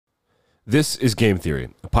This is Game Theory,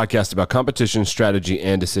 a podcast about competition, strategy,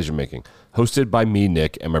 and decision-making, hosted by me,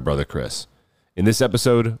 Nick, and my brother, Chris. In this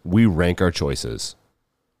episode, we rank our choices.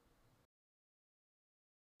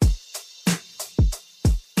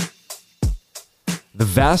 The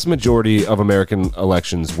vast majority of American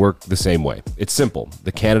elections work the same way. It's simple.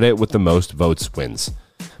 The candidate with the most votes wins.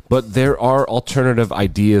 But there are alternative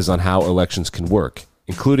ideas on how elections can work,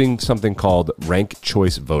 including something called ranked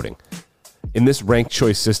choice voting. In this ranked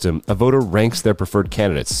choice system, a voter ranks their preferred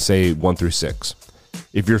candidates, say 1 through 6.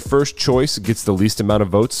 If your first choice gets the least amount of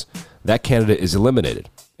votes, that candidate is eliminated,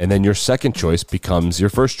 and then your second choice becomes your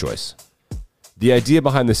first choice. The idea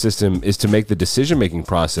behind the system is to make the decision-making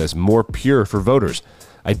process more pure for voters.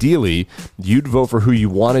 Ideally, you'd vote for who you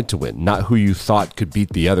wanted to win, not who you thought could beat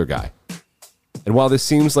the other guy. And while this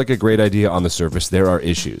seems like a great idea on the surface, there are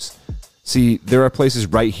issues. See, there are places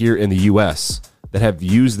right here in the U.S. that have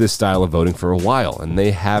used this style of voting for a while, and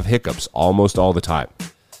they have hiccups almost all the time.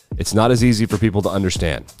 It's not as easy for people to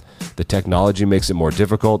understand. The technology makes it more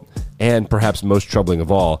difficult, and perhaps most troubling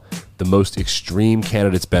of all, the most extreme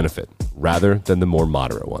candidates benefit, rather than the more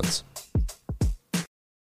moderate ones.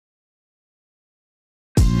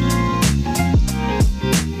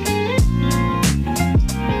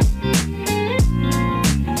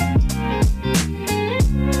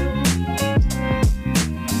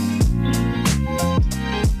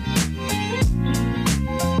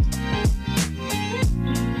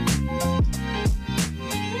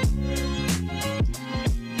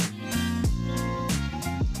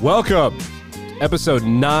 Welcome, episode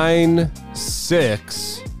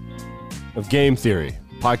 9-6 of Game Theory,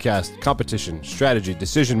 podcast, competition, strategy,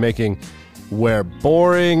 decision-making, where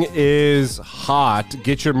boring is hot.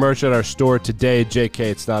 Get your merch at our store today. JK,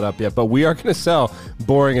 it's not up yet, but we are going to sell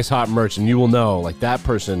boring is hot merch, and you will know, like that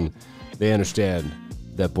person, they understand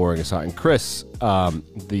that boring is hot. And Chris,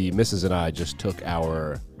 the missus and I just took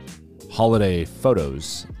our holiday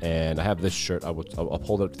photos, and I have this shirt. I'll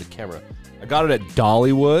hold it up to the camera. I got it at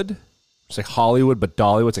Dollywood. It's like Hollywood, but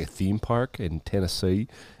Dollywood. It's like a theme park in Tennessee.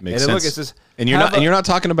 Makes and sense. Look, it says, and you're not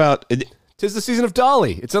talking about it. 'Tis the season of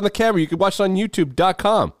Dolly. It's on the camera. You can watch it on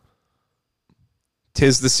YouTube.com.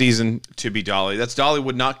 'Tis the season to be Dolly. That's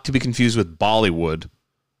Dollywood, not to be confused with Bollywood.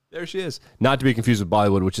 There she is. Not to be confused with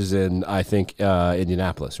Bollywood, which is in, I think,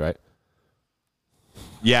 Indianapolis, right?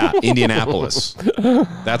 Yeah, Indianapolis.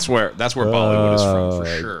 That's where Bollywood is from, for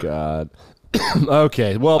sure. God.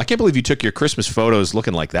 Okay, well, I can't believe you took your Christmas photos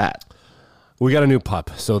looking like that. we got a new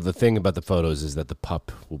pup. So the thing about the photos is that the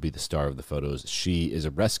pup will be the star of the photos. She is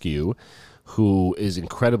a rescue who is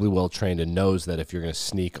incredibly well trained and knows that if you're going to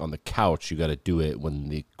sneak on the couch, you got to do it when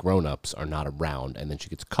the grown-ups are not around. And then she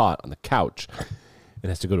gets caught on the couch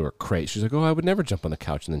and has to go to her crate. She's like, oh, I would never jump on the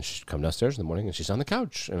couch. And then she'd come downstairs in the morning and she's on the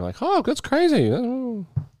couch. And I'm like, oh, that's crazy.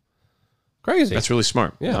 Crazy. That's really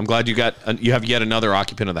smart. Yeah. I'm glad you have yet another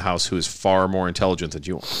occupant of the house who is far more intelligent than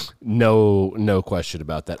you are. No question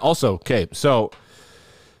about that. Also, okay, so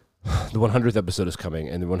the 100th episode is coming,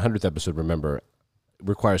 and the 100th episode, remember,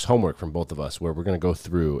 requires homework from both of us, where we're going to go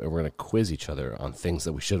through and we're going to quiz each other on things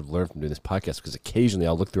that we should have learned from doing this podcast, because occasionally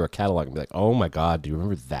I'll look through our catalog and be like, oh my God, do you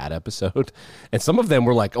remember that episode? And some of them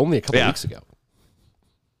were like only a couple weeks ago.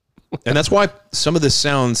 And that's why some of this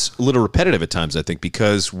sounds a little repetitive at times, I think,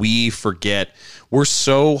 because we forget we're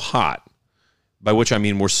so hot, by which I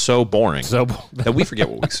mean we're so boring, that we forget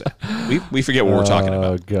what we say. We forget what we're talking about.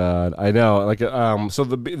 Oh, God. I know. Like, so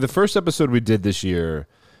the first episode we did this year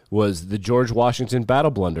was the George Washington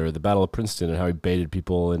battle blunder, the Battle of Princeton, and how he baited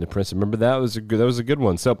people into Princeton. Remember that? That was a good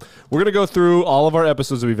one. So we're going to go through all of our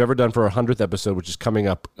episodes that we've ever done for our 100th episode, which is coming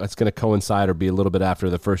up. That's going to coincide or be a little bit after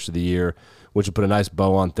the first of the year, which will put a nice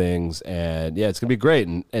bow on things. And yeah, it's going to be great.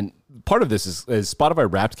 And part of this is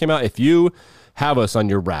Spotify Wrapped came out. If you have us on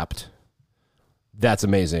your Wrapped, that's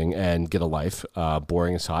amazing, and get a life.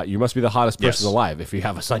 Boring is hot. You must be the hottest person alive if you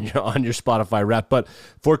have us on your Spotify Wrapped. But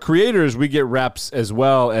for creators, we get Wraps as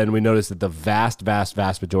well, and we noticed that the vast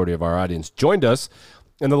majority of our audience joined us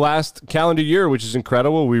in the last calendar year, which is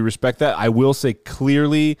incredible. We respect that. I will say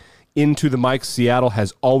clearly, into the mic, Seattle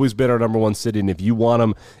has always been our number one city, and if you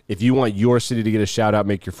want your city to get a shout out,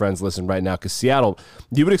 make your friends listen right now, because Seattle,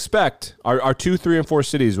 you would expect our 2, 3, and 4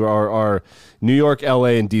 cities are New York,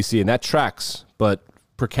 LA, and DC, and that tracks. But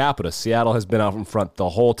per capita, Seattle has been out in front the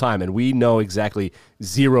whole time, and we know exactly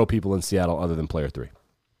 0 people in Seattle other than Player 3.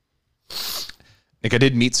 Nick, I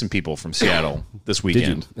did meet some people from Seattle this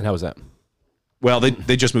weekend. Did you? And how was that? Well,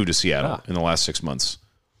 they just moved to Seattle in the last 6 months.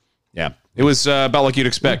 Yeah, it was about like you'd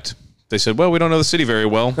expect. they said, well, we don't know the city very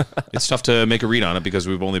well. It's tough to make a read on it because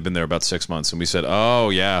we've only been there about 6 months. And we said,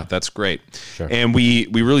 oh, yeah, that's great. Sure. And we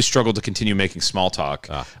really struggled to continue making small talk.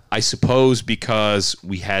 I suppose because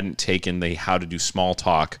we hadn't taken the how to do small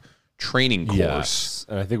talk training course. Yes.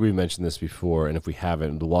 And I think we mentioned this before, and if we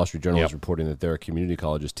haven't, the Wall Street Journal is reporting that there are community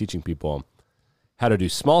colleges teaching people how to do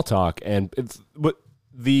small talk. And it's what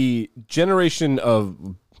the Generation Z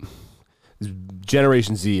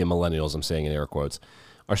and millennials, I'm saying in air quotes,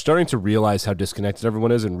 are starting to realize how disconnected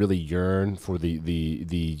everyone is and really yearn for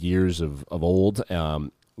the years of old. A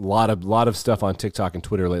lot of stuff on TikTok and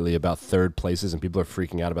Twitter lately about third places, and people are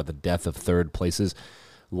freaking out about the death of third places,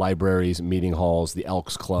 libraries, meeting halls, the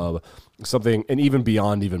Elks Club, something, and even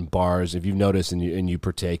beyond even bars. If you've noticed and you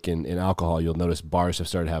partake in alcohol, you'll notice bars have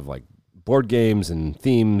started to have like board games and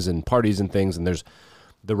themes and parties and things, and there's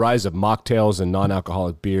the rise of mocktails and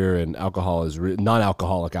non-alcoholic beer and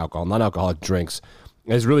non-alcoholic drinks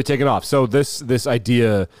has really taken off. So this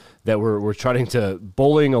idea that we're trying to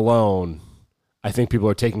bowling alone, I think people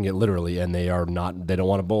are taking it literally, and they don't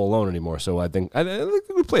want to bowl alone anymore. So I think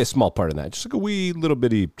we play a small part in that, just like a wee little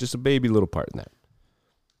bitty, just a baby little part in that.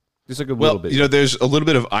 Just like a little bit. You know, there's a little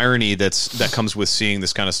bit of irony that comes with seeing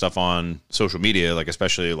this kind of stuff on social media, like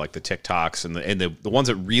especially like the TikToks and the ones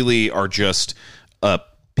that really are just a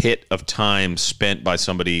pit of time spent by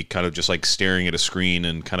somebody kind of just like staring at a screen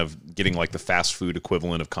and kind of getting like the fast food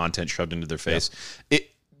equivalent of content shoved into their face.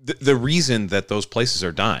 The reason that those places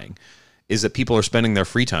are dying is that people are spending their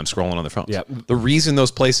free time scrolling on their phones. Yep. The reason those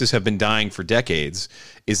places have been dying for decades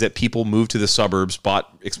is that people moved to the suburbs,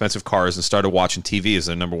 bought expensive cars, and started watching TV as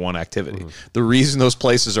their number one activity. Mm-hmm. The reason those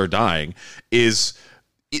places are dying is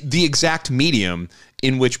the exact medium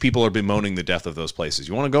in which people are bemoaning the death of those places.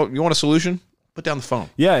 You want a solution? Put down the phone.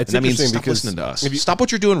 Yeah, it's and that interesting means stop because listening to us. Stop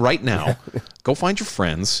what you're doing right now. Go find your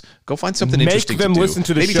friends. Go find something interesting to do. Make them listen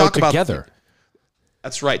to the Maybe show talk together.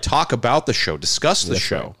 That's right. Talk about the show. Discuss the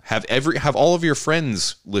show. Right. Have all of your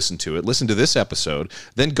friends listen to it. Listen to this episode.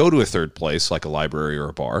 Then go to a third place like a library or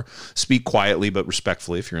a bar. Speak quietly but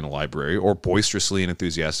respectfully if you're in a library, or boisterously and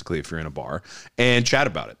enthusiastically if you're in a bar, and chat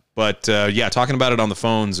about it. But talking about it on the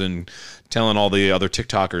phones and telling all the other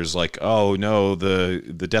TikTokers like, oh no,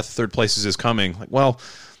 the death of third places is coming. Like, well,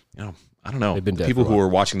 I don't know. People who are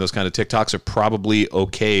watching those kind of TikToks are probably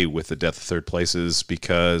okay with the death of third places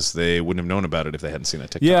because they wouldn't have known about it if they hadn't seen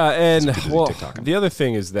that TikTok. Yeah, and the other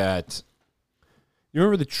thing is that you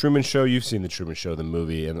remember the Truman Show? You've seen the Truman Show, the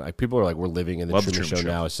movie, and like people are like, we're living in the Truman Show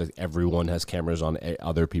now. It's like everyone has cameras on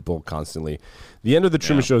other people constantly. The end of the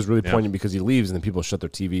Truman Show is really poignant because he leaves and then people shut their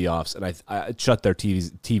TV off, and I shut their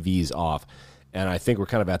TVs off, and I think we're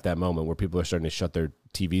kind of at that moment where people are starting to shut their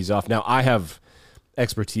TVs off. Now, I have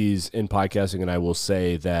expertise in podcasting, and I will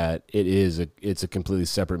say that it's a completely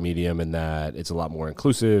separate medium, and that it's a lot more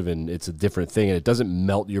inclusive, and it's a different thing, and it doesn't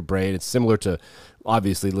melt your brain. It's similar to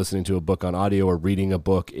obviously listening to a book on audio or reading a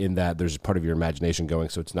book, in that there's a part of your imagination going,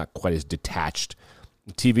 so it's not quite as detached.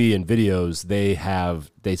 TV and videos,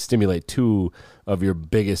 they stimulate two of your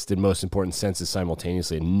biggest and most important senses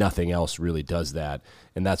simultaneously, and nothing else really does that.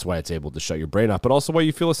 And that's why it's able to shut your brain off, but also why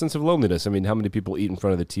you feel a sense of loneliness. I mean, how many people eat in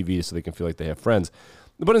front of the TV so they can feel like they have friends?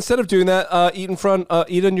 But instead of doing that,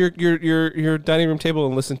 eat on your dining room table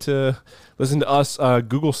and listen to us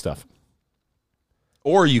Google stuff.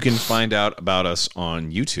 Or you can find out about us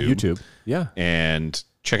on YouTube. Yeah. And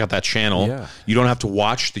check out that channel. Yeah. You don't have to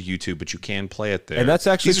watch the YouTube, but you can play it there. And that's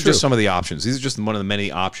actually These are just some of the options. These are just one of the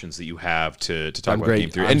many options that you have to talk about game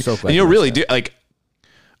theory. I'm so glad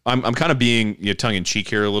I'm kind of being tongue in cheek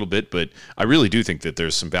here a little bit, but I really do think that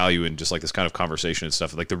there's some value in just like this kind of conversation and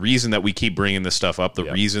stuff. Like the reason that we keep bringing this stuff up, the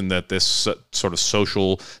reason that this sort of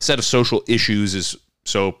social set of social issues is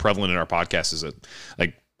so prevalent in our podcast is that,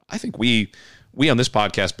 like, I think we on this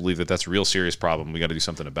podcast believe that that's a real serious problem. We got to do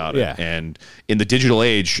something about it. And in the digital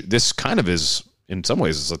age, this kind of is, in some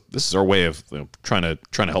ways, this is our way of trying to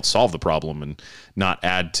help solve the problem and not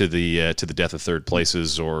add to the death of third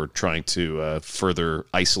places or trying to further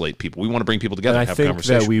isolate people. We want to bring people together and have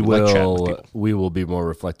conversations. That we will be more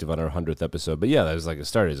reflective on our 100th episode. But yeah, that was like a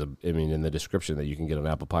start. In the description that you can get on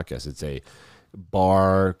Apple Podcasts, it's a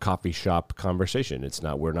bar, coffee shop conversation.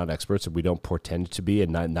 We're not experts, and we don't pretend to be,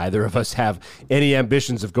 and neither of us have any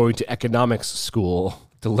ambitions of going to economics school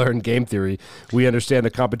to learn game theory. We understand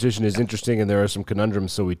the competition is interesting and there are some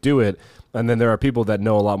conundrums, so we do it. And then there are people that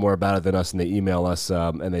know a lot more about it than us, and they email us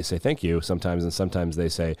and they say thank you sometimes, and sometimes they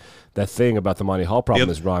say that thing about the Monty Hall problem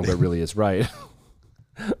is wrong, but really it's right.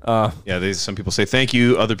 Some people say thank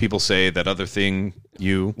you. Other people say that other thing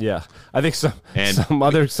you. Yeah, I think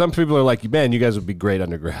some people are like, man, you guys would be great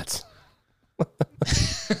undergrads.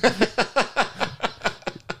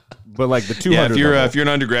 But like the 200. Yeah, if you're an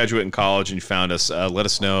undergraduate in college and you found us, let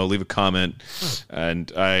us know. Leave a comment,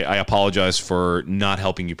 and I apologize for not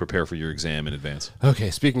helping you prepare for your exam in advance.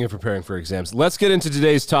 Okay, speaking of preparing for exams, let's get into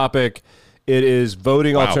today's topic. It is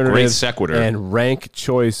voting alternatives and rank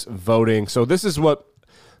choice voting. So this is what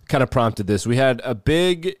kind of prompted this. We had a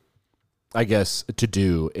big, I guess,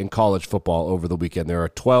 to-do in college football over the weekend. There are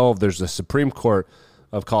 12. There's the Supreme Court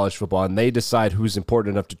of college football, and they decide who's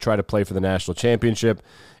important enough to try to play for the national championship.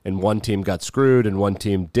 And one team got screwed, and one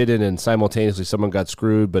team didn't, and simultaneously someone got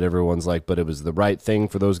screwed, but everyone's like, but it was the right thing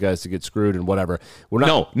for those guys to get screwed and whatever. We're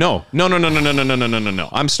not. No.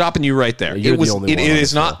 I'm stopping you right there. It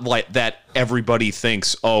is not like that. Everybody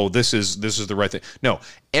thinks, oh, this is the right thing. No,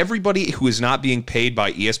 everybody who is not being paid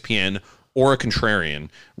by ESPN or a contrarian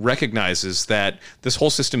recognizes that this whole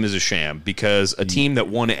system is a sham because a team that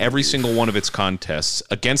won every single one of its contests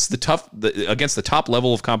against the top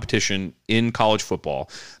level of competition in college football,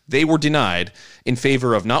 they were denied in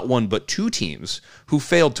favor of not one but two teams who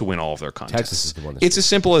failed to win all of their contests. Texas is the one. It's as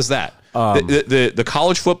simple as that. The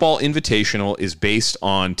college football invitational is based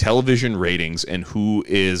on television ratings and who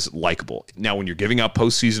is likable. Now, when you're giving out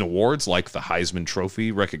postseason awards like the Heisman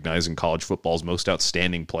Trophy, recognizing college football's most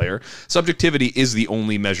outstanding player, subjectivity is the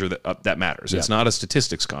only measure that matters. Yeah. It's not a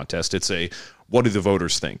statistics contest. It's a what do the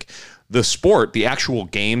voters think? The sport, the actual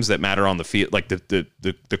games that matter on the field, like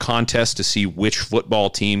the contest to see which football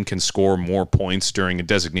team can score more points during a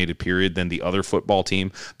designated period than the other football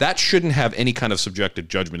team, that shouldn't have any kind of subjective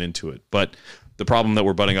judgment into it. But the problem that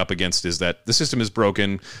we're butting up against is that the system is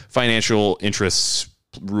broken, financial interests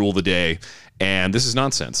rule the day, and this is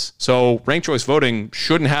nonsense. So ranked choice voting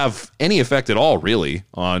shouldn't have any effect at all, really,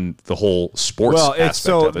 on the whole sports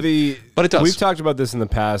aspect of it. But it does. We've talked about this in the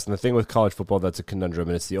past, and the thing with college football that's a conundrum,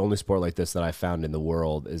 and it's the only sport like this that I found in the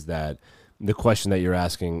world, is that the question that you're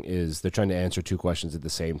asking is they're trying to answer two questions at the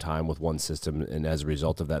same time with one system, and as a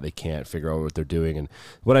result of that, they can't figure out what they're doing. And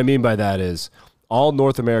what I mean by that is all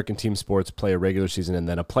North American team sports play a regular season and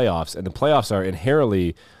then a playoffs, and the playoffs are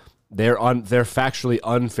inherently they're factually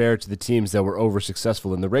unfair to the teams that were over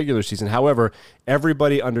successful in the regular season. However,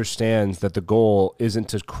 everybody understands that the goal isn't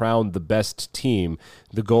to crown the best team.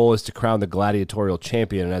 The goal is to crown the gladiatorial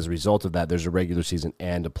champion, and as a result of that, there's a regular season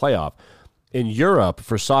and a playoff. In Europe,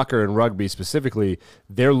 for soccer and rugby specifically,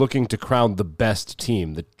 they're looking to crown the best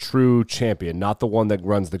team, the true champion, not the one that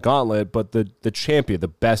runs the gauntlet, but the champion, the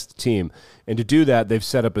best team. And to do that, they've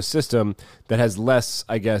set up a system that has less,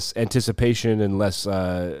 I guess, anticipation and less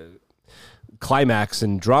climax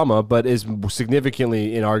and drama, but is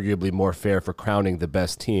significantly, inarguably more fair for crowning the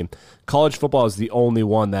best team. College football is the only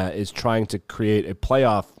one that is trying to create a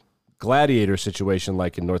playoff gladiator situation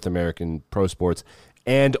like in North American pro sports,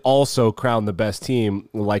 and also crown the best team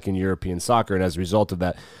like in European soccer. And as a result of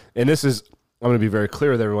that, and this is, I'm going to be very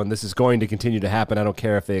clear with everyone, this is going to continue to happen. I don't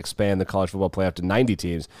care if they expand the college football playoff to 90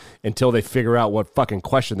 teams. Until they figure out what fucking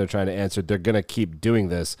question they're trying to answer, they're going to keep doing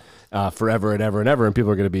this forever and ever and ever, and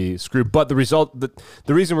people are going to be screwed. But the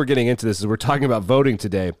reason we're getting into this is we're talking about voting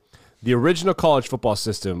today. The original college football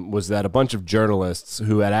system was that a bunch of journalists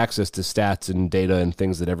who had access to stats and data and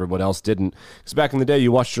things that everyone else didn't. Because back in the day,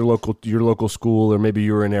 you watched your local school, or maybe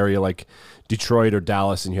you were in an area like Detroit or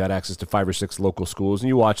Dallas, and you had access to 5 or 6 local schools, and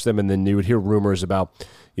you watched them, and then you would hear rumors about,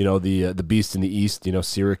 the beast in the East,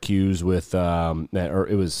 Syracuse with, or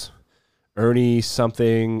it was Ernie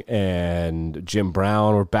something and Jim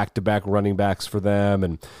Brown were back-to-back running backs for them,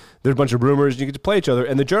 and there's a bunch of rumors, and you get to play each other.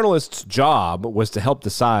 And the journalist's job was to help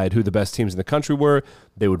decide who the best teams in the country were.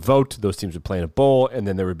 They would vote. Those teams would play in a bowl, and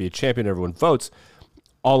then there would be a champion. Everyone votes.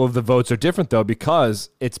 All of the votes are different, though,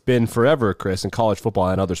 because it's been forever, Chris, in college football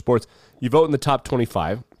and other sports. You vote in the top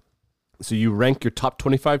 25. So you rank your top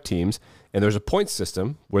 25 teams, and there's a point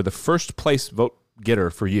system where the first place vote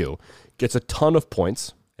getter for you gets a ton of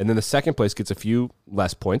points, and then the second place gets a few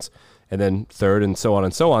less points, and then third, and so on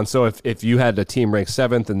and so on. So if you had a team ranked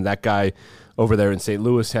 7th, and that guy over there in St.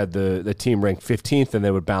 Louis had the team ranked 15th, and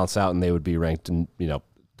they would bounce out, and they would be ranked in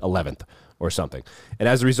 11th or something. And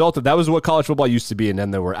as a result of that was what college football used to be, and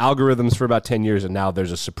then there were algorithms for about 10 years, and now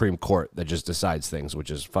there's a Supreme Court that just decides things,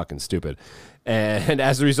 which is fucking stupid. And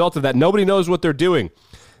as a result of that, nobody knows what they're doing.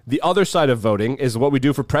 The other side of voting is what we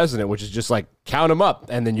do for president, which is just like count them up.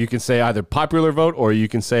 And then you can say either popular vote, or you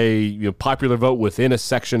can say popular vote within a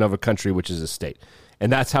section of a country, which is a state.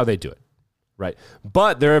 And that's how they do it. Right.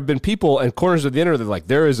 But there have been people and corners of the internet that are like,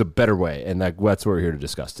 there is a better way. And that's what we're here to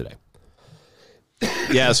discuss today.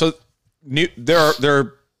 Yeah. So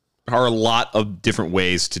there are a lot of different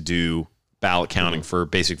ways to do ballot counting for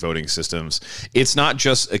basic voting systems. It's not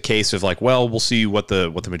just a case of like, well, we'll see what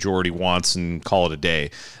the majority wants and call it a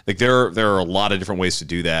day. Like there are a lot of different ways to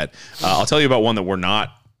do that. I'll tell you about one that we're not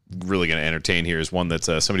really going to entertain here. Is one that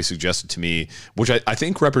somebody suggested to me, which I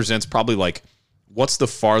think represents probably like what's the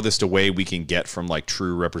farthest away we can get from like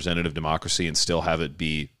true representative democracy and still have it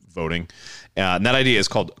be voting. And that idea is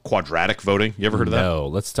called quadratic voting. You ever heard of that? No,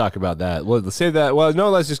 let's talk about that. Well, let's say that. Well, no,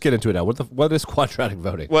 let's just get into it now. What is quadratic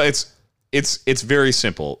voting? Well, it's very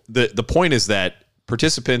simple. The point is that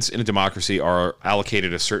participants in a democracy are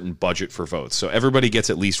allocated a certain budget for votes. So everybody gets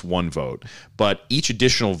at least one vote, but each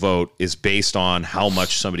additional vote is based on how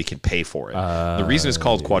much somebody can pay for it. The reason it's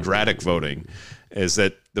called quadratic voting is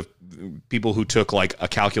that the people who took like a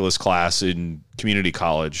calculus class in community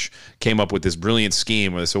college came up with this brilliant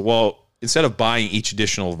scheme where they said, well, instead of buying each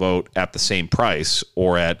additional vote at the same price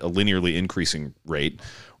or at a linearly increasing rate,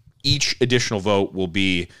 each additional vote will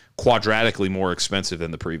be quadratically more expensive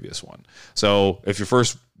than the previous one. So if your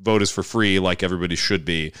first vote is for free, like everybody should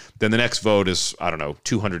be, then the next vote is, I don't know,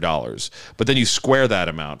 $200. But then you square that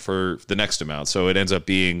amount for the next amount. So it ends up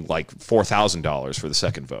being like $4,000 for the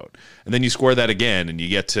second vote. And then you square that again and you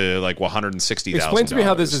get to like $160,000. Explain to me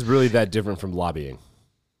how this is really that different from lobbying.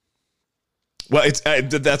 Well, it's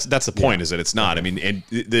that's the point, is that it's not. I mean, and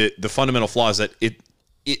the fundamental flaw is that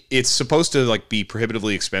it's supposed to like be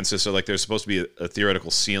prohibitively expensive. So like there's supposed to be a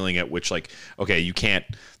theoretical ceiling at which like, okay, you can't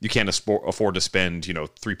afford to spend,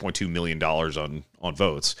 $3.2 million on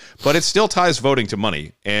votes, but it still ties voting to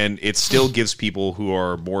money, and it still gives people who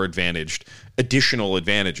are more advantaged additional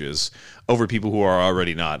advantages over people who are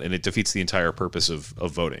already not, and it defeats the entire purpose of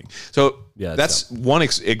voting. So that's one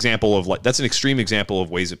example of like, that's an extreme example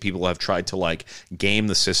of ways that people have tried to like game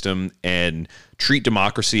the system and treat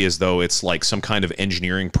democracy as though it's like some kind of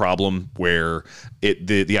engineering problem where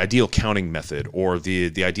the ideal counting method or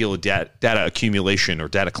the ideal data accumulation or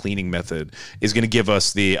data cleaning method is going to give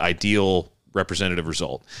us the ideal representative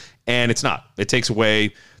result. And it's not. It takes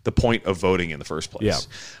away the point of voting in the first place. Yeah.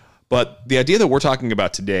 But the idea that we're talking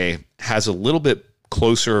about today has a little bit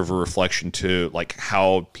closer of a reflection to like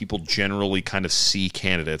how people generally kind of see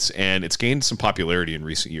candidates, and it's gained some popularity in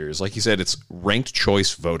recent years. Like you said, it's ranked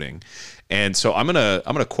choice voting. And so I'm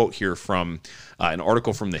gonna quote here from an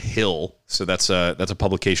article from The Hill. So that's a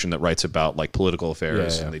publication that writes about like political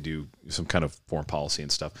affairs, and they do some kind of foreign policy and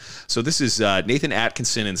stuff. So this is Nathan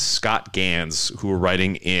Atkinson and Scott Gans, who were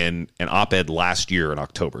writing in an op-ed last year in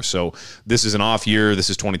October. So this is an off year. This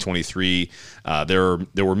is 2023. There were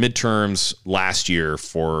midterms last year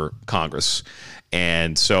for Congress.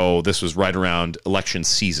 And so this was right around election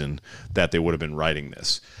season that they would have been writing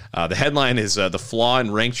this. The headline is The Flaw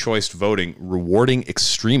in Ranked Choice Voting, Rewarding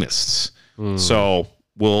Extremists. So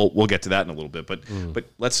we'll get to that in a little bit. But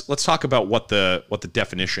let's talk about what the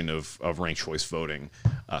definition of ranked choice voting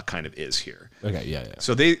kind of is here. Okay, yeah.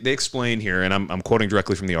 So they explain here, and I'm quoting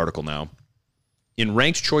directly from the article now. In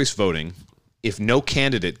ranked choice voting, if no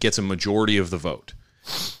candidate gets a majority of the vote,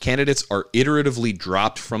 candidates are iteratively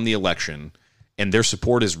dropped from the election and their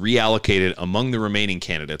support is reallocated among the remaining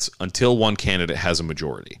candidates until one candidate has a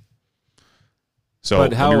majority. So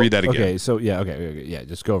let me read that again. Okay, so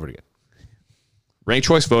just go over it again. Ranked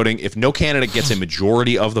choice voting, if no candidate gets a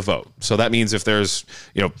majority of the vote, so that means if there's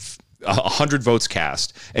 100 votes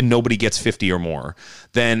cast and nobody gets 50 or more,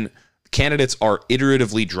 then candidates are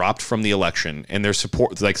iteratively dropped from the election, and their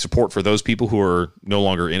support for those people who are no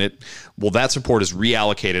longer in it, well, that support is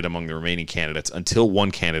reallocated among the remaining candidates until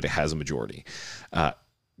one candidate has a majority.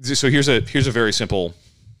 So here's a very simple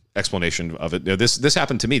explanation of it. This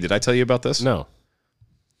happened to me. Did I tell you about this? No.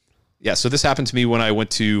 Yeah, so this happened to me when I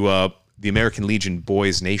went to the American Legion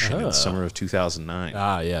Boys Nation in the summer of 2009.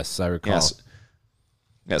 Ah, yes, I recall. Yes.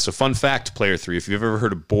 Yeah, so fun fact, Player 3, if you've ever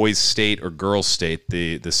heard of Boys State or Girls State,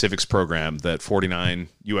 the civics program that 49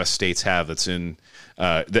 U.S. states have that's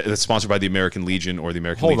sponsored by the American Legion or the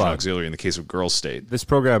American Legion Auxiliary in the case of Girls State. This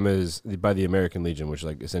program is by the American Legion, which is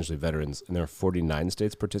like essentially veterans, and there are 49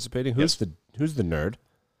 states participating. Who's the nerd?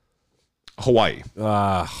 Hawaii.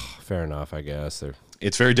 Fair enough, I guess.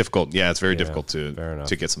 It's very difficult. Yeah, it's very difficult to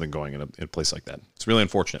get something going in a place like that. It's really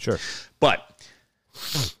unfortunate. Sure. But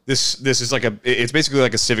this is it's basically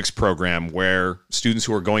like a civics program where students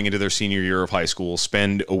who are going into their senior year of high school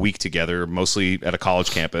spend a week together, mostly at a college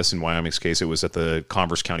campus. In Wyoming's case, it was at the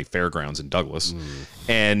Converse County Fairgrounds in Douglas.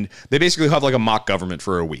 And they basically have like a mock government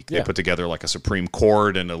for a week. They put together like a Supreme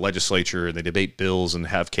Court and a legislature, and they debate bills and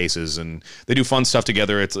have cases, and they do fun stuff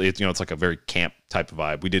together. It's like a very camp type of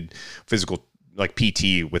vibe. We did physical like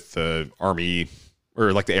PT with the Army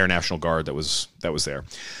or like the Air National Guard that was there.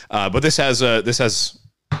 But this has a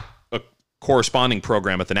corresponding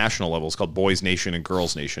program at the national level. It's called Boys Nation and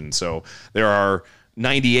Girls Nation. So there are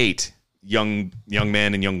 98 young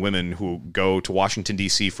men and young women who go to Washington,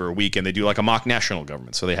 D.C. for a week, and they do like a mock national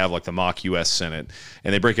government. So they have like the mock U.S. Senate,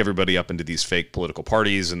 and they break everybody up into these fake political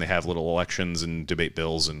parties, and they have little elections and debate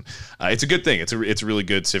bills, and it's a good thing. It's a really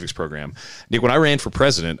good civics program. Nick, when I ran for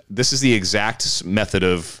president, this is the exact method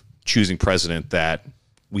of choosing president that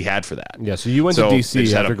we had for that. Yeah, so you went to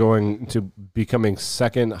D.C. after going to becoming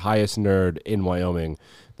second highest nerd in Wyoming.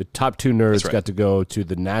 The top two nerds got to go to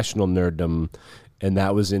the national nerddom, and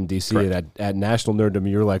that was in D.C. And at National Nerddom,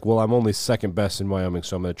 you're like, well, I'm only second best in Wyoming,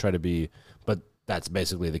 so I'm going to try to be, but that's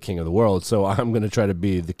basically the king of the world, so I'm going to try to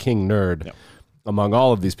be the king nerd among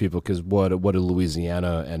all of these people, because what do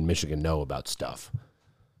Louisiana and Michigan know about stuff?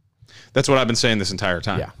 That's what I've been saying this entire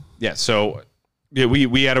time. Yeah, so... Yeah,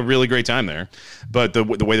 we had a really great time there, but the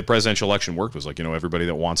way the presidential election worked was like, everybody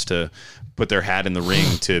that wants to put their hat in the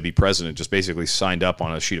ring to be president just basically signed up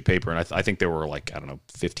on a sheet of paper, and I think there were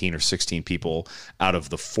 15 or 16 people out of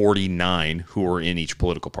the 49 who were in each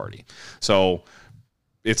political party. So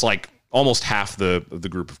it's like almost half the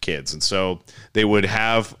group of kids, and so they would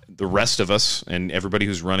have the rest of us and everybody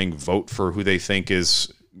who's running vote for who they think it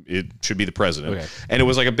should be the president. Okay. And it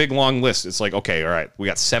was like a big long list. It's like, okay, all right, we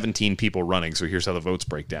got 17 people running, so here's how the votes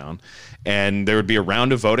break down. And there would be a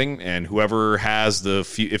round of voting, and whoever has the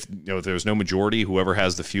if there's no majority, whoever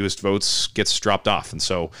has the fewest votes gets dropped off. And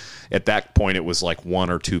so at that point, it was like 1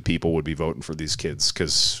 or 2 people would be voting for these kids,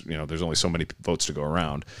 because there's only so many votes to go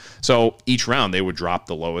around. So each round they would drop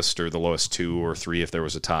the lowest 2 or 3 if there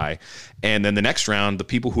was a tie. And then the next round, the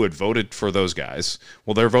people who had voted for those guys,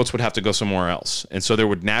 well, their votes would have to go somewhere else. And so there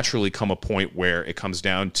would naturally come a point where it comes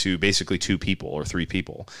down to basically 2 people or 3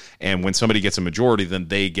 people. And when somebody gets a majority, then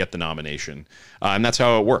they get the nomination. And that's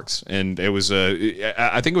how it works. And it was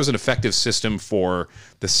I think it was an effective system for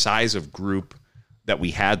the size of group that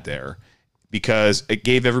we had there, because it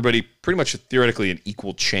gave everybody pretty much theoretically an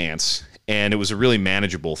equal chance. And it was a really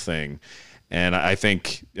manageable thing. And I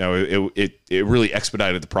think it really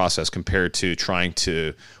expedited the process compared to trying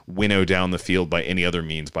to winnow down the field by any other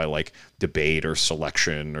means, by like debate or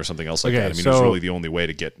selection or something else like that. I mean, it was really the only way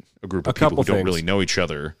to get a group of people who don't really know each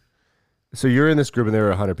other. So you're in this group, and there are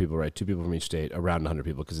 100 people, right? 2 people from each state, around 100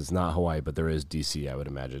 people, because it's not Hawaii, but there is D.C., I would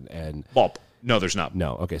imagine. And no, there's not.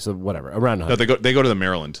 No, okay, so whatever, around 100. No, they go to the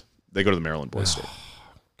Maryland. They go to the Maryland boys state.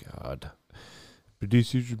 God, but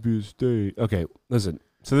D.C. should be a state. Okay, listen.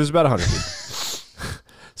 So there's about 100 people.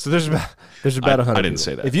 So there's about 100. I didn't people.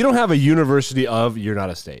 say that. If you don't have a university you're not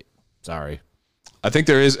a state. Sorry. I think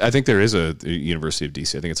there is a University of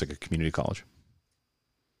DC. I think it's like a community college.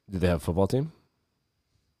 Do they have a football team?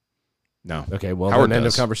 No. Okay. Well, Howard then end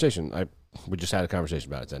does. of conversation. We just had a conversation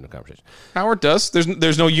about it. It's end of conversation. Howard does.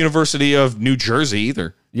 There's no University of New Jersey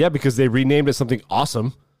either. Yeah, because they renamed it something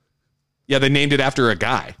awesome. Yeah, they named it after a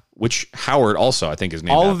guy, which Howard also, I think, is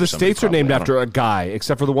named after. All of the states are named after a guy,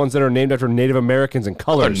 except for the ones that are named after Native Americans and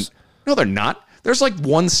colors. No, they're not. There's like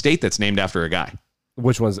one state that's named after a guy.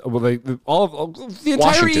 Which ones? Well, the entire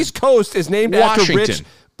Washington. East Coast is named after rich,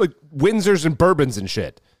 like Windsors and bourbons and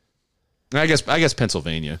shit. I guess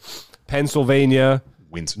Pennsylvania,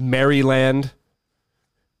 Maryland,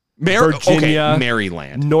 Virginia,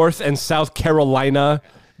 Maryland, North and South Carolina,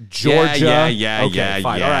 Georgia. Yeah. Fine.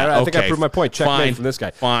 All right. I think I proved my point. Checkmate from this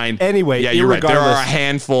guy. Fine. Anyway, yeah, you're right. There are a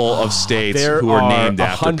handful of states who are named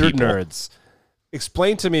after 100 people. nerds.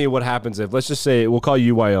 Explain to me what happens if, let's just say, we'll call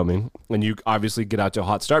you Wyoming, and you obviously get out to a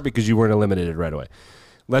hot start because you weren't eliminated right away.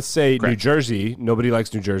 Let's say New Jersey, nobody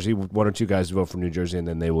likes New Jersey, 1 or 2 guys vote for New Jersey, and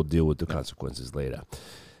then they will deal with the consequences later.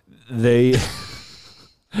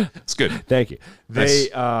 It's good. Thank you.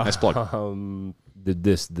 Nice plug. Did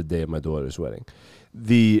this the day of my daughter's wedding.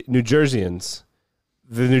 The New Jersey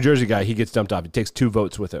guy, he gets dumped off. He takes 2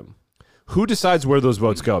 votes with him. Who decides where those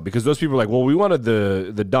votes go? Because those people are like, well, we wanted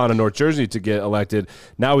the Don of North Jersey to get elected.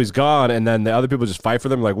 Now he's gone, and then the other people just fight for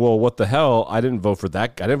them. Like, well, what the hell? I didn't vote for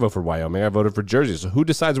that. I didn't vote for Wyoming. I voted for Jersey. So who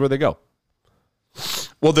decides where they go?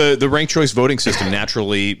 Well, the ranked choice voting system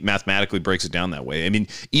naturally, mathematically breaks it down that way. I mean,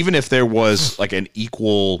 even if there was like an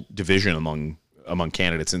equal division among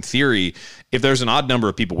candidates, in theory, if there's an odd number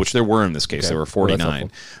of people, which there were in this case, there were 49,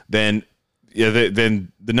 then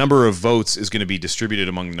the number of votes is going to be distributed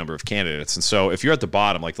among the number of candidates. And so if you're at the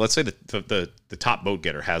bottom, like let's say the top vote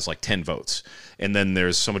getter has like 10 votes, and then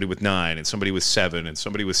there's somebody with 9 and somebody with 7 and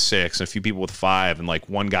somebody with 6 and a few people with 5 and like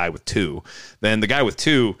one guy with 2, then the guy with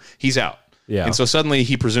 2, he's out. Yeah. And so suddenly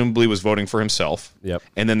he presumably was voting for himself. Yep.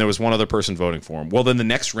 And then there was one other person voting for him. Well, then the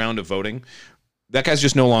next round of voting, that guy's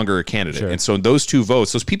just no longer a candidate. Sure. And so those 2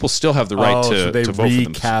 votes, those people still have the right to so they vote for themselves.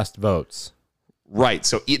 recast votes. Right.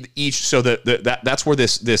 So that's where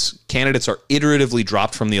this candidates are iteratively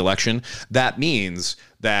dropped from the election. That means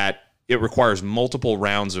that it requires multiple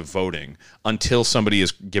rounds of voting until somebody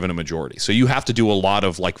is given a majority. So you have to do a lot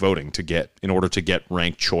of voting in order to get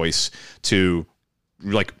ranked choice to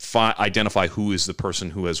identify who is the person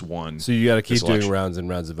who has won. So you got to keep doing rounds and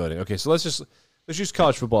rounds of voting. Okay, so let's use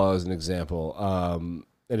college football as an example.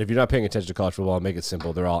 And if you're not paying attention to college football, I'll make it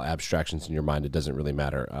simple. They're all abstractions in your mind. It doesn't really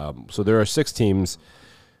matter. So there are 6 teams,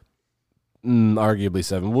 arguably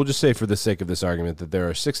 7. We'll just say for the sake of this argument that there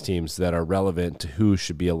are 6 teams that are relevant to who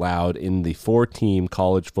should be allowed in the 4-team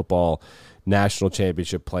college football national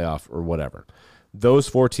championship playoff or whatever. Those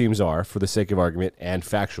 4 teams are, for the sake of argument and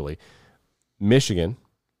factually, Michigan,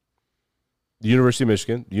 the University of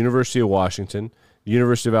Michigan, the University of Washington, the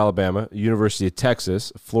University of Alabama, the University of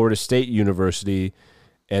Texas, Florida State University,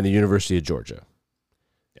 and the University of Georgia.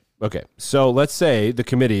 Okay, so let's say the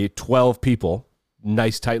committee, 12 people,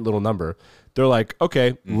 nice tight little number, they're like,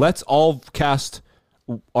 okay, let's all cast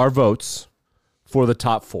our votes for the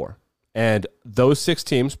top 4. And those 6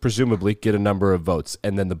 teams presumably get a number of votes.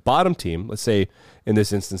 And then the bottom team, let's say in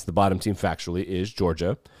this instance, the bottom team factually is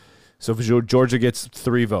Georgia. So if Georgia gets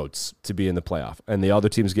 3 votes to be in the playoff, and the other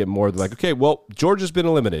teams get more, they're like, okay, well, Georgia's been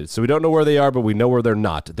eliminated, so we don't know where they are, but we know where they're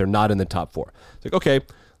not. They're not in the top 4. It's like, okay,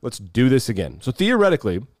 let's do this again. So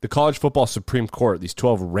theoretically, the college football Supreme Court, these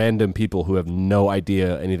 12 random people who have no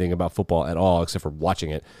idea anything about football at all except for watching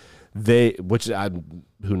it,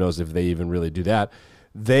 who knows if they even really do that,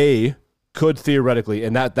 they could theoretically,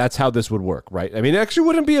 and that's how this would work, right? I mean, it actually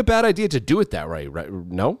wouldn't be a bad idea to do it that way, right?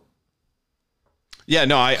 No? Yeah,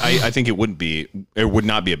 no, I think it would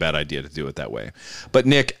not be a bad idea to do it that way. But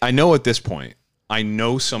Nick, I know at this point, I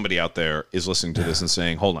know somebody out there is listening to this and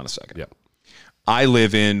saying, hold on a second. Yep. I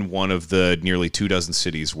live in one of the nearly 24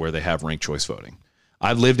 cities where they have ranked choice voting.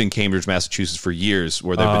 I've lived in Cambridge, Massachusetts for years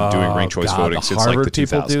where they've been doing ranked choice voting since Harvard the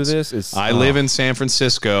 2000s. People do this? I live in San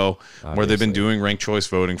Francisco where they've been doing ranked choice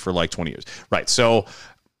voting for 20 years. Right. So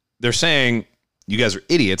they're saying, you guys are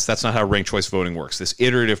idiots. That's not how ranked choice voting works. This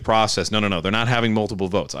iterative process. No. They're not having multiple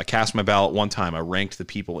votes. I cast my ballot one time. I ranked the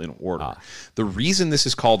people in order. The reason this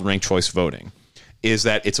is called ranked choice voting is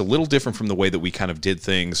that it's a little different from the way that we kind of did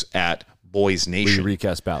things at Boys Nation. We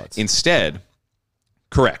recast ballots. Instead,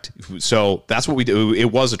 correct. So that's what we do.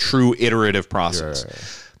 It was a true iterative process.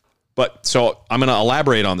 Sure. But so I'm going to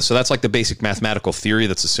elaborate on this. So that's like the basic mathematical theory.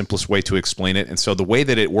 That's the simplest way to explain it. And so the way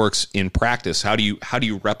that it works in practice, how do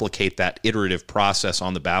you replicate that iterative process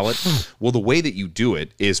on the ballot? Well, the way that you do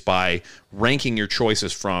it is by ranking your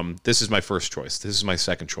choices from this is my first choice, this is my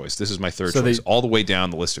second choice, this is my third choice, all the way down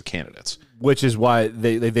the list of candidates. Which is why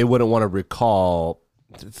they wouldn't want to recall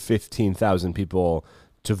 15,000 people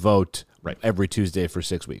to vote every Tuesday for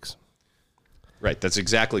 6 weeks. Right, that's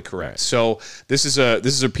exactly correct. Right. So this is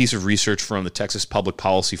a piece of research from the Texas Public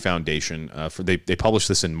Policy Foundation. They published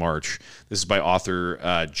this in March. This is by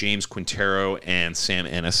author James Quintero and Sam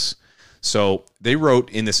Ennis. So they wrote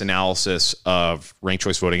in this analysis of ranked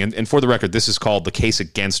choice voting, and for the record, this is called the case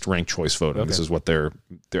against ranked choice voting. Okay. This is what they're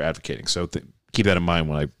advocating. So keep that in mind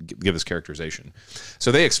when I give this characterization.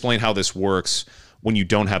 So they explain how this works when you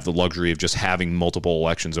don't have the luxury of just having multiple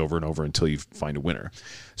elections over and over until you find a winner.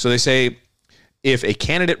 So they say, if a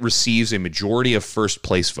candidate receives a majority of first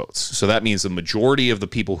place votes, so that means the majority of the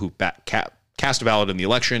people who cast a ballot in the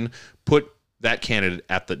election put that candidate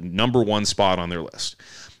at the number 1 spot on their list.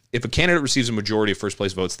 If a candidate receives a majority of first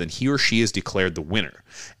place votes, then he or she is declared the winner.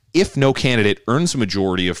 If no candidate earns a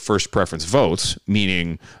majority of first preference votes,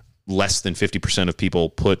 meaning less than 50% of people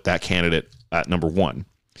put that candidate at number 1,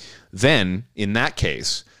 then in that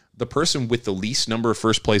case, the person with the least number of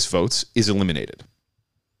first place votes is eliminated.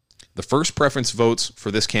 The first preference votes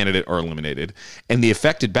for this candidate are eliminated, and the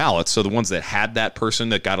affected ballots, so the ones that had that person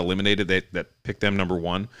that got eliminated, that picked them number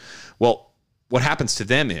 1, well, what happens to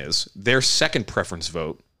them is their second preference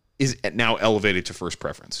vote is now elevated to first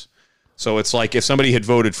preference. So it's like if somebody had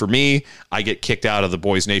voted for me, I get kicked out of the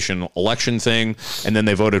Boys Nation election thing, and then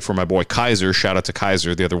they voted for my boy Kaiser. Shout out to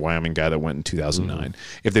Kaiser, the other Wyoming guy that went in 2009. Mm-hmm.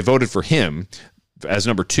 If they voted for him as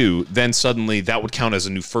number 2, then suddenly that would count as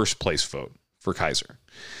a new first place vote for Kaiser.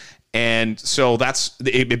 And so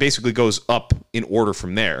it basically goes up in order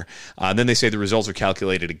from there. Then they say the results are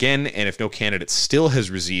calculated again, and if no candidate still has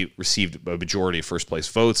received a majority of first place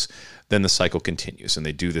votes, then the cycle continues. And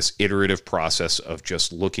they do this iterative process of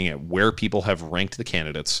just looking at where people have ranked the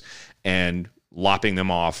candidates and lopping them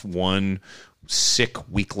off one sick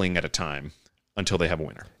weakling at a time until they have a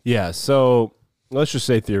winner. Yeah, so let's just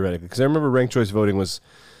say theoretically, because I remember ranked choice voting was...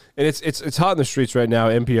 And it's hot in the streets right now.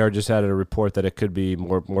 NPR just had a report that it could be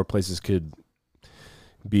more places could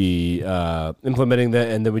be implementing that.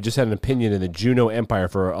 And then we just had an opinion in the Juneau Empire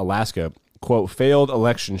for Alaska. Quote, failed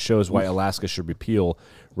election shows why Alaska should repeal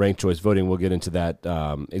ranked choice voting. We'll get into that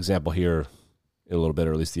example here in a little bit,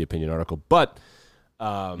 or at least the opinion article. But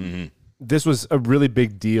this was a really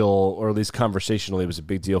big deal, or at least conversationally, it was a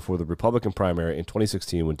big deal for the Republican primary in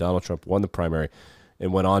 2016 when Donald Trump won the primary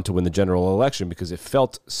and went on to win the general election, because it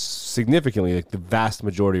felt significantly like the vast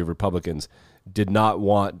majority of Republicans did not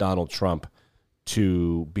want Donald Trump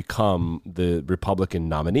to become the Republican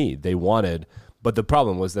nominee. They wanted, but the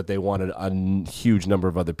problem was that they wanted a huge number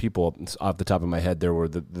of other people. Off the top of my head, there were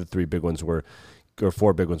the three big ones were, or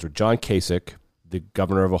four big ones were John Kasich, the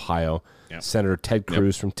governor of Ohio, Senator Ted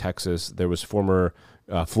Cruz from Texas. There was former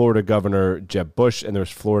Florida Governor Jeb Bush, and there was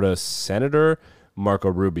Florida Senator Marco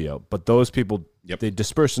Rubio. But those people, they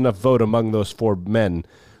dispersed enough vote among those four men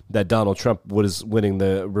that Donald Trump was winning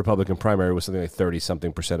the Republican primary with something like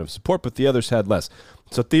 30-something% of support, but the others had less.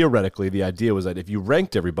 So theoretically, the idea was that if you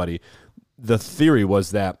ranked everybody, the theory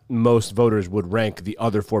was that most voters would rank the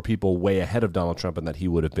other four people way ahead of Donald Trump and that he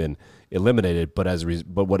would have been eliminated. But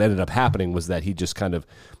but what ended up happening was that he just kind of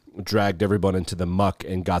dragged everyone into the muck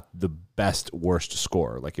and got the best worst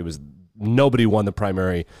score. Like, it was, nobody won the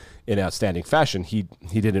primary in outstanding fashion. He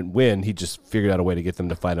didn't win. He just figured out a way to get them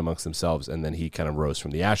to fight amongst themselves, and then he kind of rose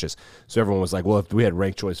from the ashes. So everyone was like, well, if we had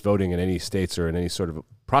ranked choice voting in any states or in any sort of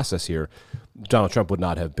process here, Donald Trump would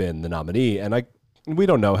not have been the nominee. And we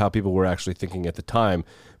don't know how people were actually thinking at the time.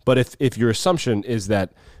 But if your assumption is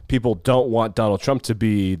that people don't want Donald Trump to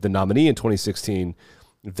be the nominee in 2016,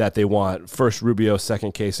 that they want first Rubio,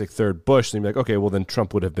 second Kasich, third Bush, then you're like, okay, well, then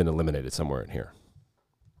Trump would have been eliminated somewhere in here.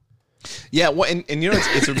 Yeah, well, and you know,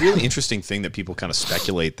 it's a really interesting thing that people kind of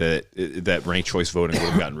speculate that ranked choice voting would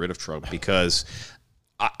have gotten rid of Trump, because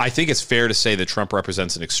I think it's fair to say that Trump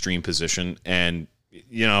represents an extreme position, and,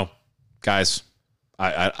 you know, guys,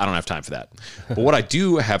 I don't have time for that. But what I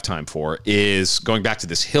do have time for is going back to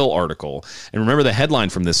this Hill article. And remember, the headline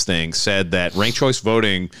from this thing said that ranked choice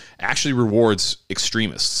voting actually rewards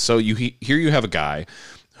extremists. So here you have a guy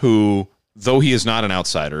who, though he is not an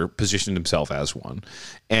outsider, positioned himself as one.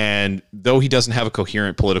 And though he doesn't have a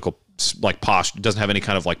coherent political, like, doesn't have any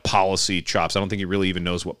kind of like policy chops. I don't think he really even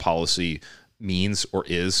knows what policy means or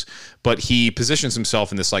is, but he positions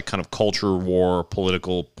himself in this like kind of culture war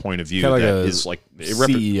political point of view kind of that like is like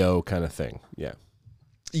CEO kind of thing.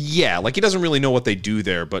 Yeah, like he doesn't really know what they do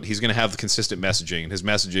there, but he's going to have the consistent messaging, and his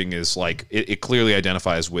messaging is like it clearly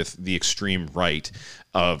identifies with the extreme right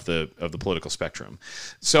of the political spectrum.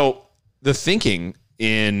 So the thinking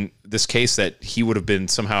in this case that he would have been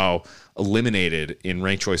somehow eliminated in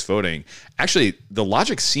ranked choice voting, actually, the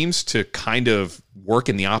logic seems to kind of work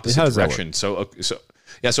in the opposite direction. So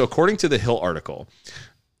according to the Hill article,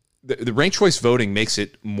 the ranked choice voting makes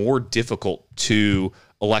it more difficult to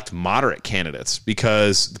elect moderate candidates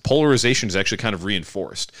because the polarization is actually kind of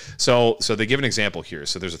reinforced. So they give an example here.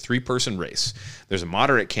 So there's a 3-person race. There's a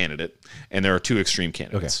moderate candidate, and there are 2 extreme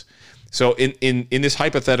candidates. Okay. So in this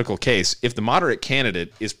hypothetical case, if the moderate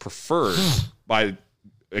candidate is preferred by,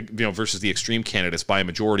 versus the extreme candidates by a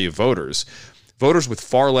majority of voters with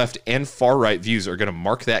far left and far right views are going to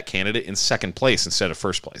mark that candidate in second place instead of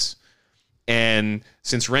first place. And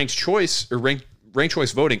since ranked choice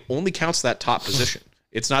voting only counts that top position,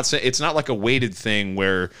 it's not like a weighted thing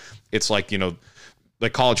where it's like,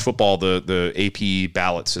 like college football, the AP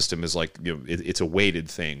ballot system is like, it's a weighted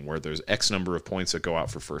thing where there's X number of points that go out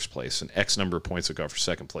for first place and X number of points that go out for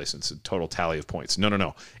second place. And it's a total tally of points.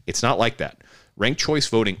 No. It's not like that. Ranked choice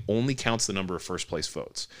voting only counts the number of first place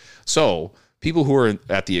votes. So people who are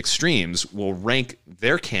at the extremes will rank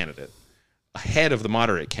their candidate ahead of the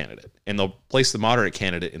moderate candidate, and they'll place the moderate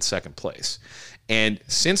candidate in second place. And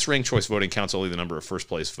since ranked choice voting counts only the number of first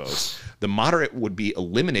place votes, the moderate would be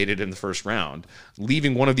eliminated in the first round,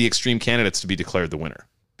 leaving one of the extreme candidates to be declared the winner,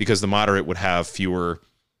 because the moderate would have fewer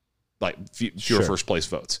first place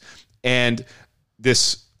votes. And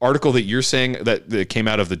this article that you're saying that came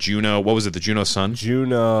out of the Juneau, what was it? The Juneau Sun?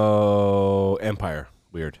 Juneau Empire.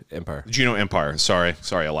 Weird. Empire. Juneau Empire. Sorry,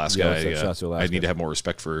 Alaska. Alaska. I need to have more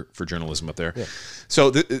respect for journalism up there. Yeah.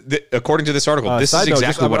 So according to this article, this is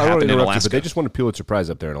exactly what happened in Alaska. But they just won a Pulitzer Prize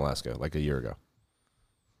up there in Alaska like a year ago.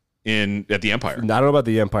 At the Empire. I don't know about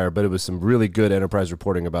the Empire, but it was some really good Enterprise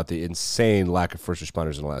reporting about the insane lack of first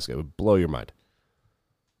responders in Alaska. It would blow your mind.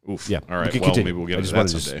 Oof. Yeah. All right. Well, maybe we'll get into that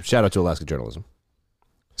someday. Shout out to Alaska journalism.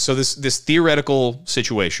 So this theoretical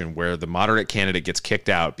situation where the moderate candidate gets kicked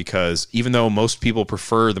out because even though most people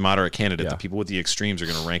prefer the moderate candidate, the people with the extremes are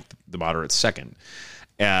going to rank the moderate second.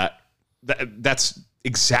 That's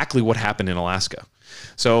exactly what happened in Alaska.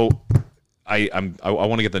 So I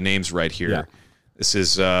want to get the names right here. This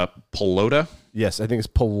is Pelota. Yes, I think it's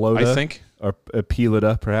Pelota. I think. Or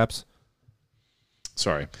Pelota, perhaps.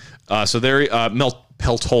 Sorry. So there,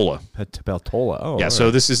 Peltola. Peltola. Oh, yeah.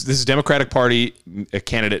 So this is Democratic Party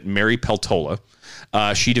candidate Mary Peltola.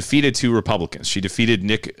 She defeated 2 Republicans. She defeated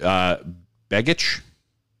Nick Begich.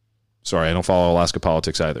 Sorry, I don't follow Alaska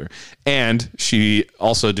politics either. And she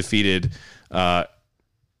also defeated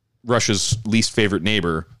Russia's least favorite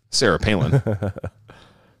neighbor, Sarah Palin.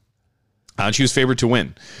 And she was favored to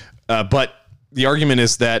win. But the argument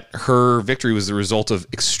is that her victory was the result of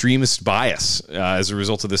extremist bias as a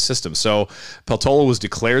result of this system. So Peltola was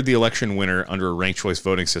declared the election winner under a ranked choice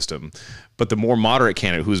voting system, but the more moderate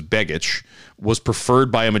candidate, who was Begich, was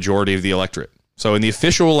preferred by a majority of the electorate. So in the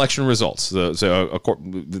official election results, this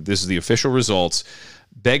is the official results,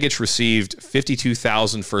 Begich received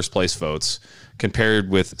 52,000 first-place votes, compared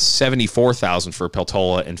with 74,000 for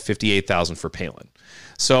Peltola and 58,000 for Palin.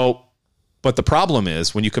 So... But the problem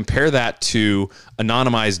is when you compare that to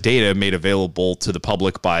anonymized data made available to the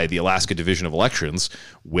public by the Alaska Division of Elections,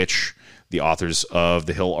 which the authors of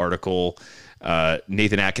the Hill article,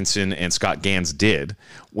 Nathan Atkinson and Scott Gans, did,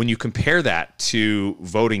 when you compare that to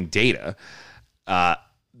voting data,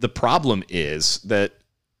 the problem is that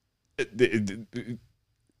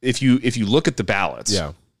if you look at the ballots,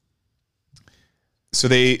 yeah. So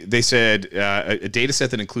they said a data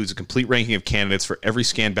set that includes a complete ranking of candidates for every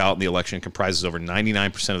scanned ballot in the election comprises over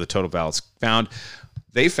 99% of the total ballots found.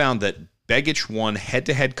 They found that Begich won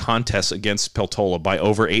head-to-head contests against Peltola by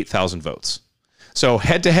over 8,000 votes. So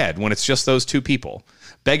head-to-head, when it's just those 2 people,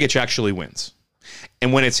 Begich actually wins.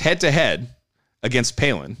 And when it's head-to-head against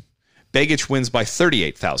Palin, Begich wins by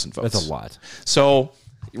 38,000 votes. That's a lot. So,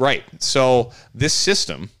 right. So this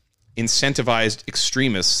system incentivized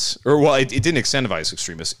extremists, or well, it didn't incentivize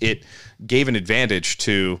extremists. It gave an advantage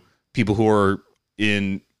to people who are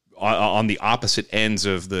on the opposite ends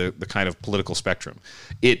of the kind of political spectrum.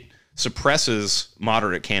 It suppresses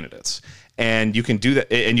moderate candidates, and you can do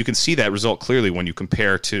that, and you can see that result clearly when you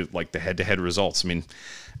compare to like the head-to-head results. I mean,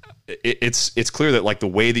 it's clear that like the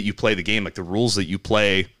way that you play the game, like the rules that you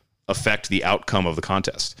play, affect the outcome of the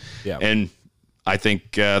contest. Yeah, and I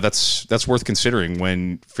think that's worth considering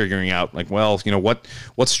when figuring out, like, well, you know,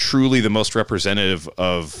 what's truly the most representative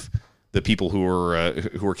of the people who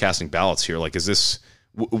are casting ballots here. Like, is this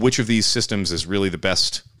which of these systems is really the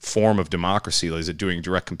best form of democracy? Is it doing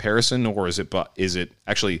direct comparison, or is it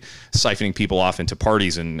actually siphoning people off into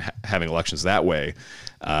parties and having elections that way?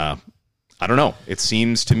 I don't know. It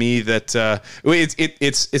seems to me that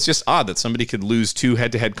it's just odd that somebody could lose 2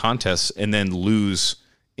 head-to-head contests and then lose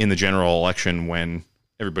in the general election when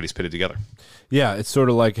everybody's pitted together. Yeah, it's sort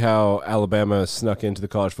of like how Alabama snuck into the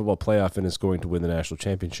college football playoff and is going to win the national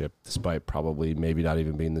championship, despite probably maybe not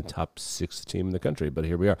even being the top 6th team in the country. But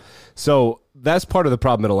here we are. So that's part of the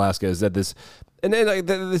problem in Alaska, is that this, and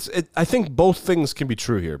I think both things can be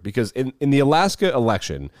true here, because in the Alaska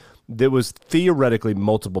election, there was theoretically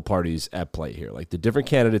multiple parties at play here, like the different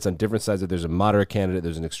candidates on different sides. There's a moderate candidate,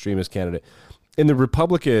 there's an extremist candidate. In the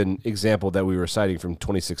Republican example that we were citing from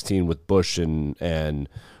 2016 with Bush and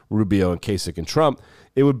Rubio and Kasich and Trump,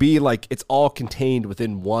 it would be like it's all contained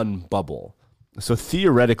within one bubble. So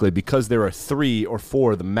theoretically, because there are 3 or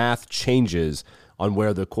 4, the math changes on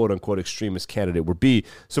where the quote-unquote extremist candidate would be.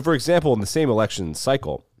 So, for example, in the same election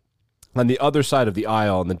cycle, on the other side of the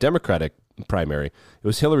aisle in the Democratic primary, it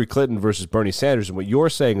was Hillary Clinton versus Bernie Sanders. And what you're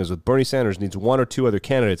saying is with Bernie Sanders needs 1 or 2 other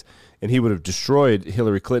candidates, and he would have destroyed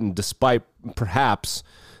Hillary Clinton, despite perhaps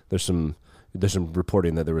there's some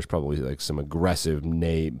reporting that there was probably like some aggressive,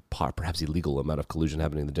 perhaps illegal amount of collusion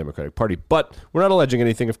happening in the Democratic Party. But we're not alleging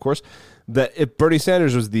anything, of course, that if Bernie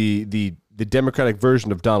Sanders was the Democratic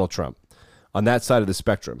version of Donald Trump on that side of the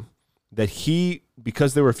spectrum, that he,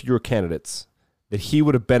 because there were fewer candidates, that he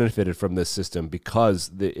would have benefited from this system because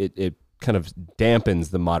it kind of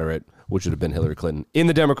dampens the moderate, which would have been Hillary Clinton, in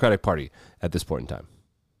the Democratic Party at this point in time.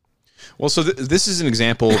 Well, so this is an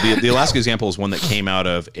example. The Alaska example is one that came out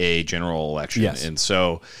of a general election, yes. And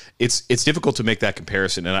so it's difficult to make that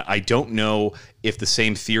comparison. And I don't know if the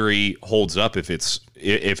same theory holds up. If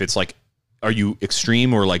it's like, are you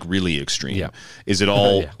extreme or like really extreme? Yeah. Is it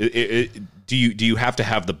all? Yeah. Do you have to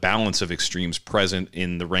have the balance of extremes present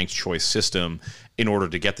in the ranked choice system in order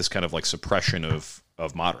to get this kind of like suppression of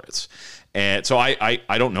moderates? And so I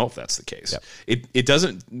don't know if that's the case. Yep. It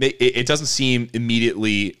doesn't seem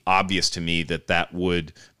immediately obvious to me that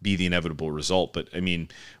would be the inevitable result. But I mean,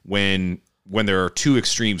 when there are 2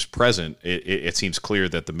 extremes present, it seems clear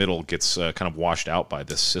that the middle gets kind of washed out by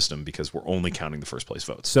this system because we're only counting the first place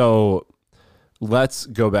votes. So let's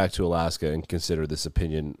go back to Alaska and consider this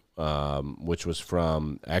opinion, which was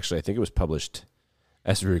from, actually, I think it was published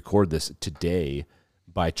as we record this today,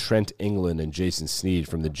 by Trent England and Jason Sneed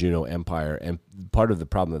from the Juno Empire. And part of the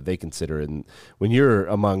problem that they consider, and when you're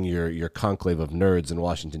among your conclave of nerds in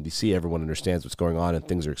Washington, D.C., everyone understands what's going on and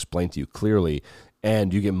things are explained to you clearly,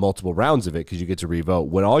 and you get multiple rounds of it because you get to revote.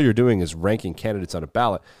 When all you're doing is ranking candidates on a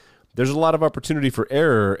ballot, there's a lot of opportunity for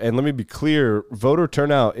error. And let me be clear, voter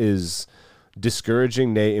turnout is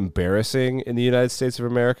discouraging, nay, embarrassing in the United States of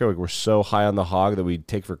America. Like, we're so high on the hog that we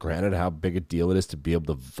take for granted how big a deal it is to be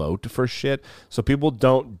able to vote for shit. So people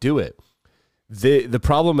don't do it. The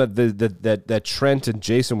problem that Trent and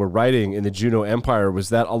Jason were writing in the Juno Empire was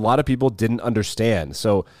that a lot of people didn't understand.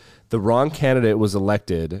 So the wrong candidate was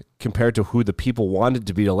elected compared to who the people wanted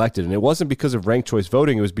to be elected. And it wasn't because of ranked choice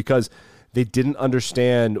voting. It was because they didn't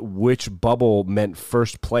understand which bubble meant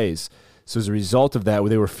first place. So as a result of that,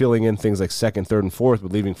 they were filling in things like second, third, and fourth,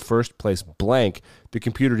 but leaving first place blank. The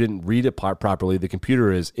computer didn't read it properly. The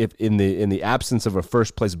computer is, if in the absence of a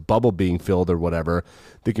first place bubble being filled or whatever,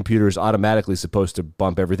 the computer is automatically supposed to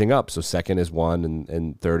bump everything up. So second is one,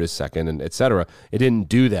 and third is second, and et cetera. It didn't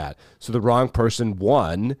do that. So the wrong person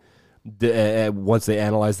won once they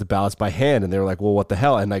analyzed the ballots by hand, and they were like, well, what the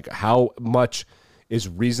hell? And like, how much is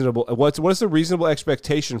reasonable? What is the reasonable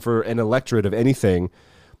expectation for an electorate of anything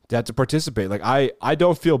to have to participate? Like, I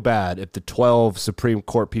don't feel bad if the 12 Supreme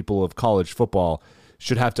Court people of college football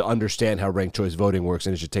should have to understand how ranked choice voting works,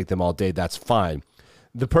 and it should take them all day. That's fine.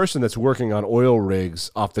 The person that's working on oil rigs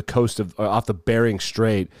off the coast of off the Bering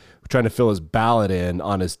Strait, trying to fill his ballot in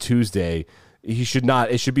on his Tuesday, he should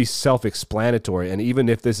not. It should be self-explanatory. And even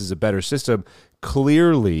if this is a better system,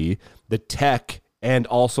 clearly the tech and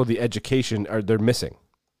also the education they're missing.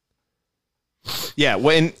 Yeah,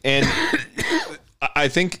 and I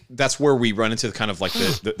think that's where we run into kind of like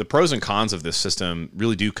the pros and cons of this system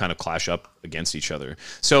really do kind of clash up against each other.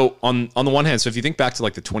 So on the one hand, so if you think back to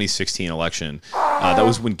like the 2016 election, that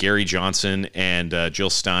was when Gary Johnson and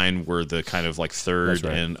Jill Stein were the kind of like third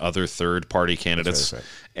and other third party candidates. That's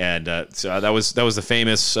right. And so that was the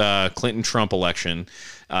famous Clinton-Trump election.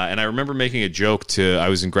 And I remember making a joke I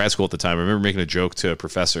was in grad school at the time. I remember making a joke to a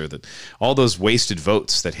professor that all those wasted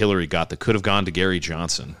votes that Hillary got that could have gone to Gary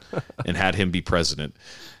Johnson and had him be president.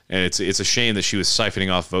 And it's a shame that she was siphoning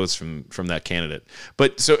off votes from that candidate.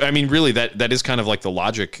 But so, I mean, really, that is kind of like the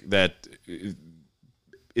logic that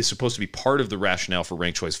is supposed to be part of the rationale for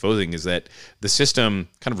ranked choice voting, is that the system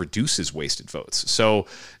kind of reduces wasted votes. So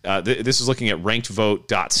this is looking at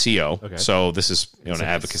rankedvote.co. Okay. So this is an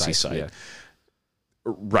advocacy site. Yeah.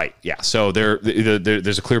 Right. Yeah. So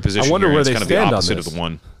there's a clear position. I wonder here. where it's they kind of stand the opposite on this. of the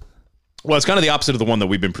one. Well, it's kind of the opposite of the one that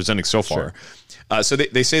we've been presenting so far. Sure. So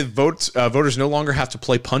they say voters no longer have to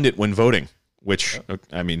play pundit when voting, which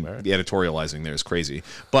I mean, the editorializing there is crazy.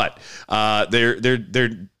 But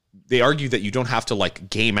they argue that you don't have to like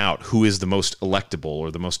game out who is the most electable or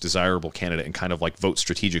the most desirable candidate and kind of like vote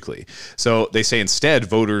strategically. So they say instead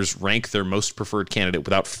voters rank their most preferred candidate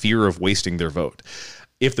without fear of wasting their vote.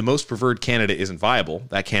 If the most preferred candidate isn't viable,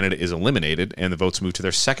 that candidate is eliminated and the votes move to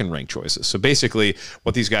their second ranked choices. So basically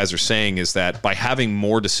what these guys are saying is that by having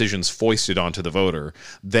more decisions foisted onto the voter,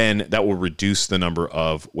 then that will reduce the number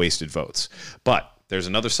of wasted votes. But there's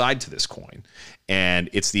another side to this coin, and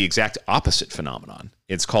it's the exact opposite phenomenon.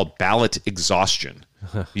 It's called ballot exhaustion.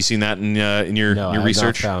 You seen that in your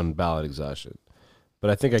research? I have not found ballot exhaustion,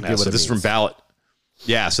 but I think I get what so it this means. is from ballot.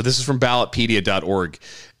 Yeah, so this is from ballotpedia.org.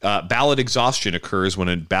 Ballot exhaustion occurs when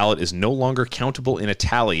a ballot is no longer countable in a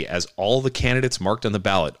tally, as all the candidates marked on the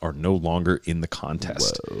ballot are no longer in the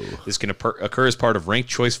contest. Whoa. This can occur as part of ranked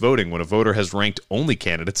choice voting when a voter has ranked only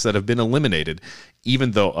candidates that have been eliminated,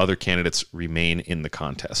 even though other candidates remain in the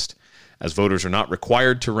contest. As voters are not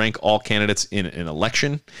required to rank all candidates in an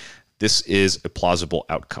election, this is a plausible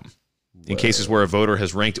outcome. In cases where a voter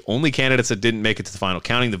has ranked only candidates that didn't make it to the final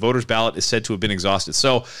counting, the voter's ballot is said to have been exhausted.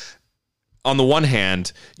 So, on the one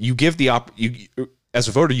hand, you give as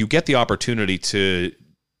a voter, you get the opportunity to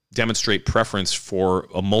demonstrate preference for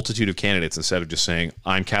a multitude of candidates instead of just saying,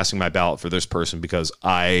 I'm casting my ballot for this person because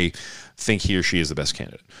I think he or she is the best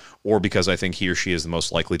candidate, or because I think he or she is the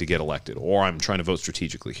most likely to get elected, or I'm trying to vote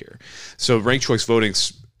strategically here. So ranked choice voting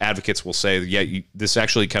advocates will say, this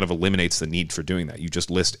actually kind of eliminates the need for doing that. You just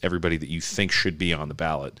list everybody that you think should be on the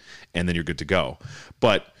ballot, and then you're good to go.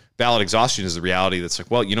 But ballot exhaustion is the reality that's like,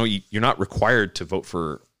 well, you're not required to vote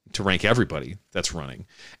to rank everybody that's running.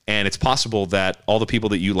 And it's possible that all the people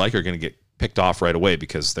that you like are going to get picked off right away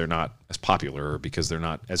because they're not as popular or because they're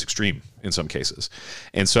not as extreme in some cases.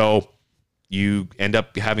 And so you end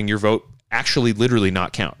up having your vote actually literally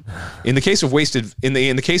not count. In the case of wasted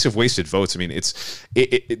votes, I mean,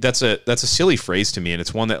 that's a silly phrase to me, and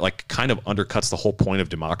it's one that like kind of undercuts the whole point of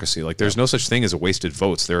democracy. Like there's no such thing as a wasted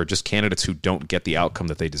votes. There are just candidates who don't get the outcome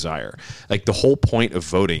that they desire. Like the whole point of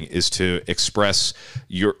voting is to express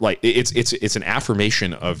your like it's an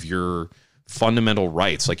affirmation of your fundamental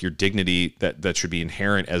rights, like your dignity that should be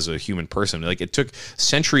inherent as a human person. Like it took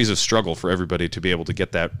centuries of struggle for everybody to be able to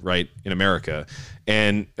get that right in America.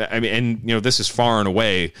 And I mean, and you know, this is far and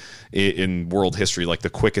away in world history like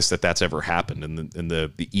the quickest that's ever happened, and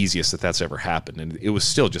the easiest that's ever happened. And it was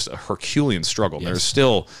still just a Herculean struggle. Yes.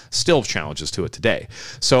 There's still challenges to it today.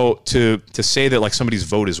 So to say that like somebody's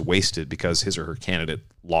vote is wasted because his or her candidate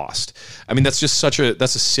lost, I mean, that's a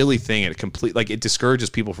silly thing, and it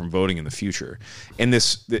discourages people from voting in the future. And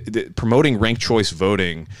promoting ranked choice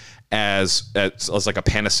voting as like a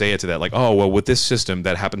panacea to that, like, oh well, with this system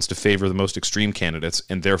that happens to favor the most extreme candidates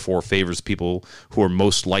and therefore favors people who are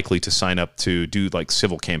most likely to sign up to do like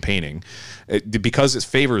civil campaigning, because it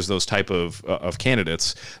favors those type of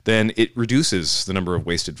candidates, then it reduces the number of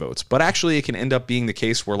wasted votes. But actually, it can end up being the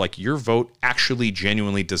case where like your vote actually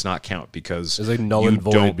genuinely does not count because it's like null and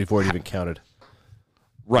void before it even counted.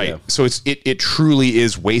 Right. Yeah. So it truly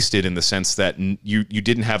is wasted in the sense that you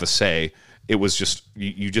didn't have a say. It was just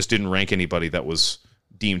you just didn't rank anybody that was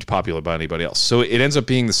deemed popular by anybody else. So it ends up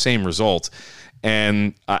being the same result.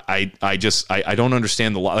 And I don't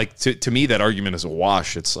understand like to me that argument is a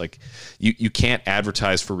wash. It's like you can't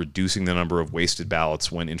advertise for reducing the number of wasted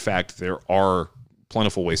ballots when in fact there are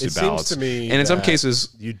plentiful wasted ballots. Seems to me and in some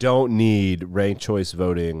cases you don't need ranked choice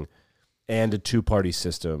voting and a two-party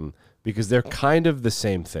system because they're kind of the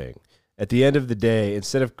same thing. At the end of the day,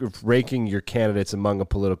 instead of ranking your candidates among a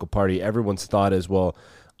political party, everyone's thought is, well,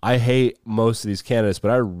 I hate most of these candidates,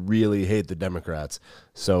 but I really hate the Democrats.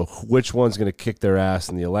 So which one's going to kick their ass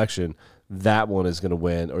in the election? That one is going to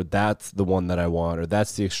win, or that's the one that I want, or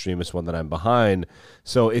that's the extremist one that I'm behind.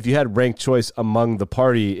 So if you had ranked choice among the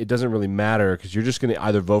party, it doesn't really matter because you're just going to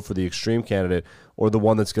either vote for the extreme candidate or the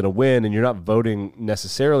one that's going to win, and you're not voting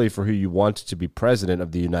necessarily for who you want to be president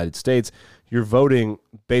of the United States. You're voting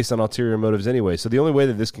based on ulterior motives anyway. So the only way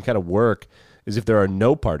that this can kind of work is if there are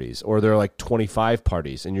no parties or there are like 25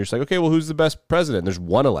 parties, and you're just like, okay, well, who's the best president? And there's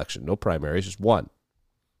one election, no primaries, just one.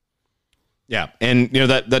 Yeah, and you know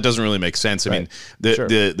that doesn't really make sense. I mean,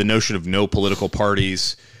 the notion of no political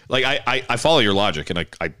parties, like I follow your logic, and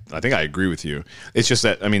I think I agree with you. It's just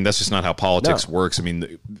that, I mean, that's just not how politics works. I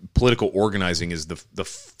mean, political organizing is the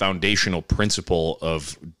foundational principle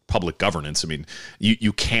of public governance. I mean,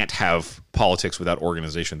 you can't have politics without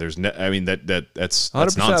organization. There's no, I mean that's 100%.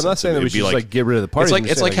 Nonsense. I'm not saying that we should like get rid of the parties.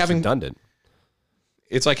 It's like having redundant.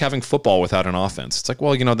 It's like having football without an offense. It's like,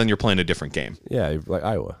 well, you know, then you're playing a different game. Yeah, like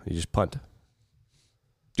Iowa, you just punt.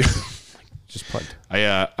 Just punt.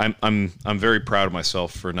 I'm very proud of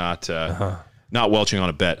myself for not welching on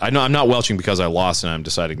a bet. I'm not welching because I lost and I'm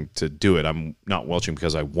deciding to do it. I'm not welching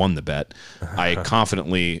because I won the bet. I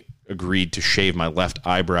confidently agreed to shave my left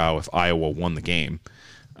eyebrow if Iowa won the game.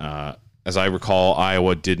 As I recall,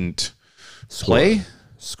 Iowa didn't play.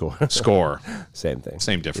 Score. Same thing.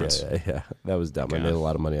 Same difference. Yeah. That was dumb. Yeah. I made a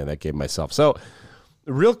lot of money on that game myself. So,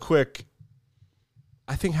 real quick,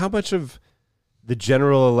 I think how much of the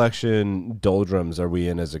general election doldrums are we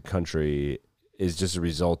in as a country is just a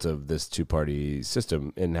result of this two-party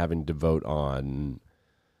system and having to vote on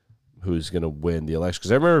who's going to win the election.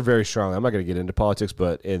 Because I remember very strongly, I'm not going to get into politics,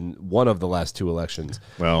 but in one of the last two elections,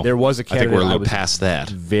 there was a candidate. I think we're a little past that.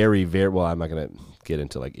 Very, very, well, I'm not going to get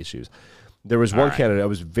into like issues. There was one candidate I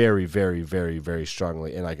was very, very, very, very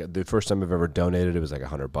strongly, and like the first time I've ever donated, it was like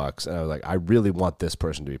 $100, and I was like, I really want this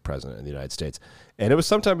person to be president of the United States, and it was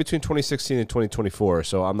sometime between 2016 and 2024.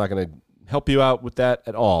 So I'm not going to help you out with that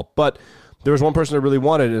at all. But there was one person I really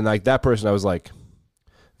wanted, and like that person, I was like,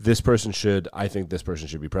 I think this person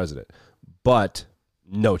should be president, but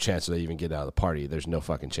no chance of they even get out of the party. There's no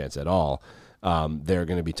fucking chance at all. They're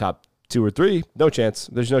going to be top 2 or 3. No chance.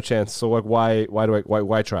 There's no chance. So like, why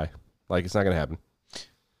try? Like, it's not going to happen.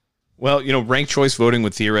 Well, you know, ranked choice voting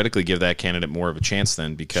would theoretically give that candidate more of a chance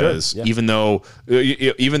then, because even though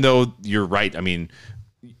you're right, I mean,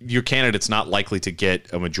 your candidate's not likely to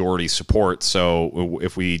get a majority support. So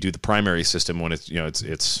if we do the primary system when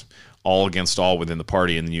it's all against all within the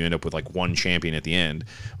party, and then you end up with like one champion at the end.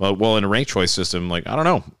 Well, in a ranked choice system, like, I don't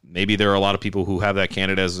know, maybe there are a lot of people who have that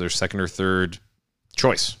candidate as their second or third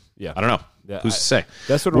choice. Yeah, I don't know. Yeah, who's to say?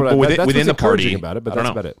 That's what within the party about it, but that's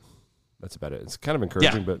about it. That's about it. It's kind of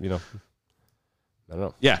encouraging, but, you know, I don't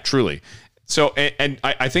know. Yeah, truly. So, and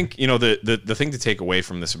I think, you know, the thing to take away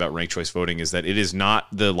from this about ranked choice voting is that it is not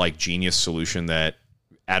the like genius solution that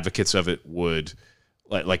advocates of it would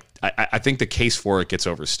I think the case for it gets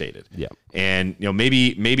overstated. Yeah. And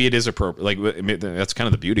maybe it is appropriate. Like that's kind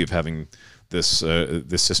of the beauty of having this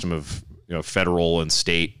this system of federal and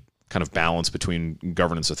state kind of balance between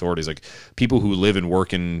governance authorities. Like people who live and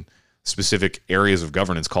work in specific areas of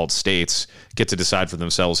governance called states get to decide for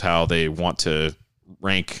themselves how they want to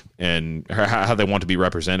rank and how they want to be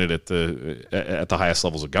represented at the highest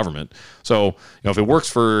levels of government. So, if it works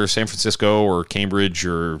for San Francisco or Cambridge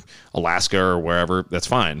or Alaska or wherever, that's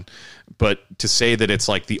fine. But to say that it's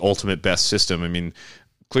like the ultimate best system, I mean,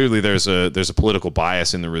 clearly there's a political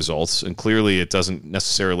bias in the results, and clearly it doesn't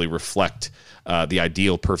necessarily reflect the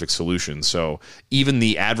ideal perfect solution. So even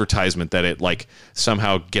the advertisement that it like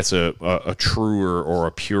somehow gets a truer or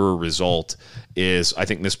a purer result is, I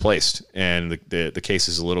think, misplaced, and the case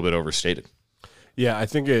is a little bit overstated. Yeah, I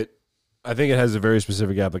think it has a very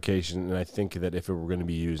specific application, and I think that if it were going to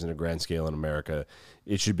be used in a grand scale in America,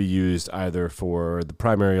 it should be used either for the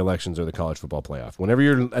primary elections or the college football playoff. Whenever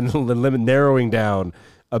you're narrowing down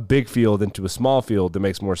a big field into a small field, that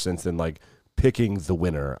makes more sense than like picking the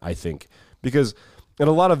winner, I think. Because in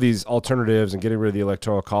a lot of these alternatives and getting rid of the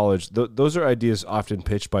electoral college, those are ideas often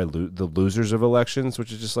pitched by the losers of elections,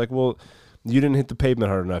 which is just like, well, you didn't hit the pavement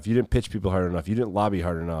hard enough, you didn't pitch people hard enough, you didn't lobby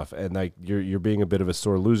hard enough, and like you're being a bit of a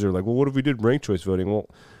sore loser. Like, well, what if we did ranked choice voting? Well,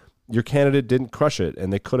 your candidate didn't crush it,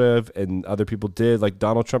 and they could have, and other people did. Like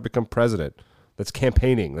Donald Trump become president. That's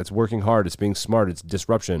campaigning. That's working hard. It's being smart. It's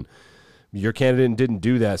disruption. Your candidate didn't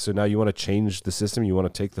do that, so now you want to change the system? You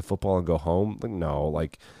want to take the football and go home? Like, no,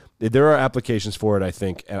 like there are applications for it, I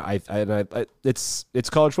think, and it's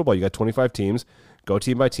college football. You got 25 teams. Go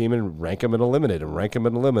team by team and rank them and eliminate them. Rank them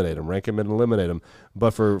and eliminate them. Rank them and eliminate them.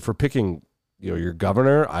 But for picking, your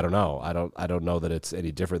governor, I don't know. I don't know that it's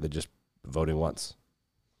any different than just voting once.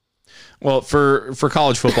 Well, for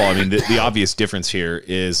college football, I mean, the obvious difference here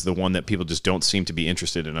is the one that people just don't seem to be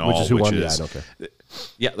interested in at all. Which is who won? Yeah, I don't care.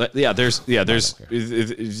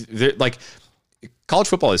 There's like college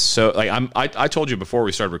football is so like I told you before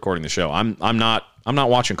we started recording the show, I'm not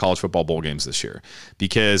watching college football bowl games this year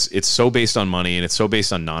because it's so based on money and it's so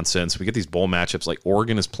based on nonsense. We get these bowl matchups like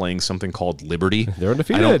Oregon is playing something called Liberty. They're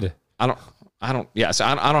undefeated. I don't have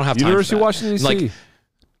time. University of Washington DC. Like,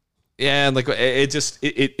 yeah, like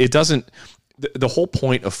it doesn't. The whole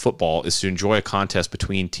point of football is to enjoy a contest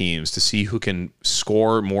between teams to see who can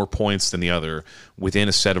score more points than the other within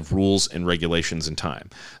a set of rules and regulations and time.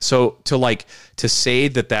 So to say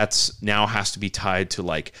that that's now has to be tied to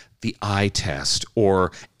like the eye test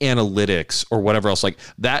or analytics or whatever else like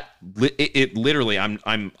that, it literally,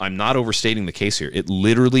 I'm not overstating the case here. It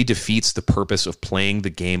literally defeats the purpose of playing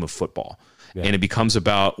the game of football. Yeah. And it becomes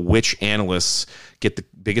about which analysts get the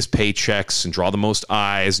biggest paychecks and draw the most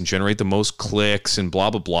eyes and generate the most clicks and blah,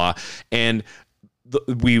 blah, blah. And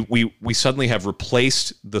we suddenly have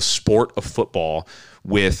replaced the sport of football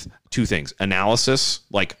with two things: analysis,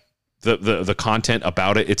 like the content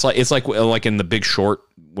about it. It's like in The Big Short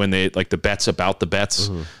when they like the bets about the bets.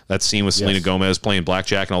 Mm-hmm. That scene with Selena Gomez playing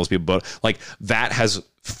blackjack and all those people. But like that has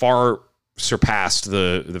far surpassed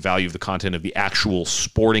the value of the content of the actual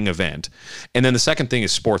sporting event. And then the second thing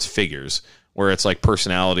is sports figures, where it's like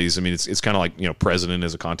personalities. I mean, it's kind of like, president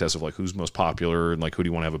is a contest of like who's most popular and like who do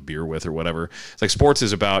you want to have a beer with or whatever. It's like sports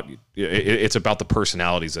is about, it's about the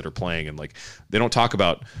personalities that are playing, and like they don't talk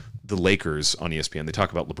about the Lakers on ESPN. They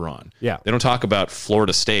talk about LeBron. Yeah. They don't talk about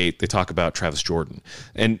Florida State. They talk about Travis Jordan.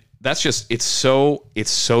 And that's just, it's so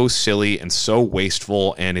silly and so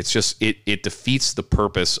wasteful, and it's just it defeats the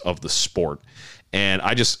purpose of the sport, and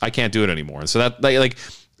I can't do it anymore. And so that like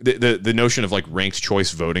the notion of like ranked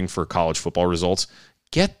choice voting for college football results,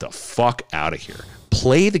 get the fuck out of here.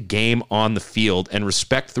 Play the game on the field and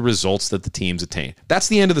respect the results that the teams attain. That's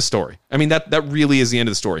the end of the story. I mean, that really is the end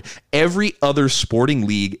of the story. Every other sporting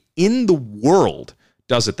league in the world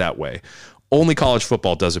does it that way. Only college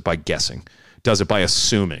football does it by guessing. Does it by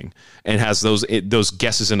assuming, and has those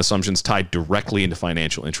guesses and assumptions tied directly into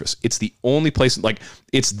financial interests. It's the only place, like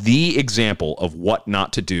it's the example of what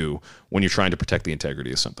not to do when you're trying to protect the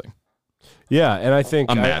integrity of something. Yeah, and I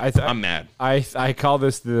think I'm mad. I call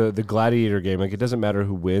this the gladiator game. Like, it doesn't matter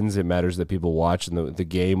who wins; it matters that people watch, and the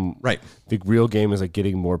game. Right. The real game is like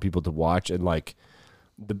getting more people to watch, and like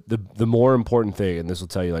the more important thing, and this will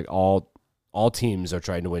tell you, like all teams are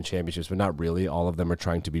trying to win championships, but not really. All of them are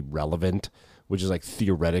trying to be relevant, which is like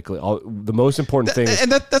theoretically the most important thing.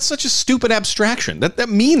 And that's such a stupid abstraction. That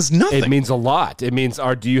means nothing. It means a lot. It means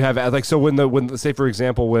do you have like, so when say for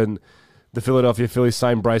example when the Philadelphia Phillies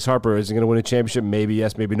signed Bryce Harper. Is he going to win a championship? Maybe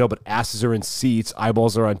yes, maybe no. But asses are in seats,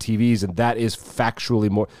 eyeballs are on TVs, and that is factually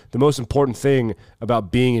more. The most important thing about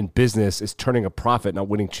being in business is turning a profit, not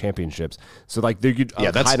winning championships. So like, you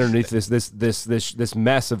hide underneath this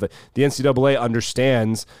mess of the NCAA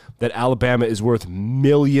understands that Alabama is worth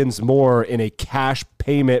millions more in a cash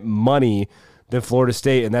payment money than Florida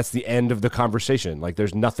State, and that's the end of the conversation. Like,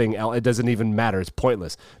 there's nothing else. It doesn't even matter. It's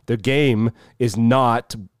pointless. The game is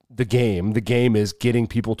not the game. The game is getting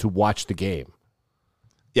people to watch the game.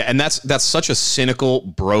 Yeah, and that's such a cynical,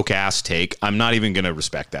 broke-ass take. I'm not even going to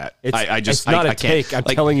respect that. It's not a take. I'm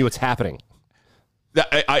telling you what's happening.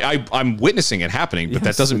 I'm witnessing it happening, but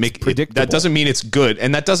that doesn't make that doesn't mean it's good,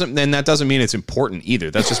 and that doesn't mean it's important either.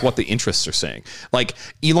 That's just what the interests are saying. Like,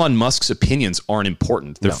 Elon Musk's opinions aren't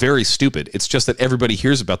important; they're very stupid. It's just that everybody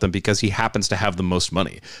hears about them because he happens to have the most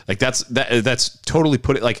money. Like, that's totally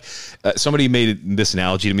put it. Like, somebody made this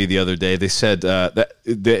analogy to me the other day. They said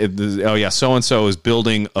so and so is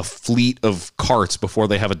building a fleet of carts before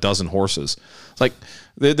they have a dozen horses. It's like,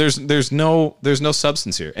 there's no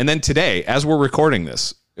substance here. And then today, as we're recording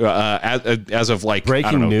this, as of like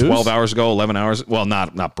breaking news? 12 hours ago, 11 hours. Well,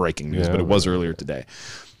 not breaking news, but it was earlier today.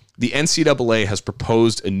 The NCAA has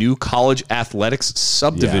proposed a new college athletics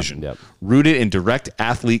subdivision rooted in direct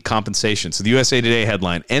athlete compensation. So the USA Today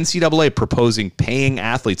headline: NCAA proposing paying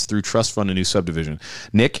athletes through trust fund a new subdivision.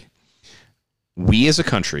 Nick, we as a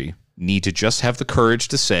country need to just have the courage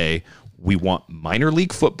to say we want minor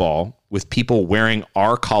league football with people wearing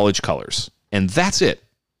our college colors. And that's it.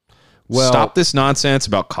 Well, stop this nonsense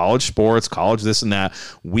about college sports, college this and that.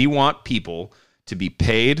 We want people to be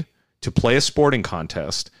paid to play a sporting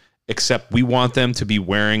contest, except we want them to be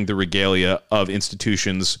wearing the regalia of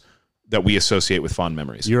institutions that we associate with fond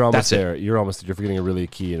memories. You're almost there. You're forgetting a really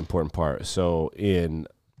key and important part. So in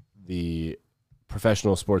the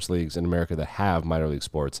professional sports leagues in America that have minor league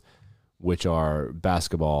sports, which are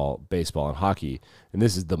basketball, baseball, and hockey, and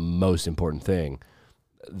this is the most important thing,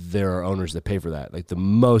 there are owners that pay for that. Like, the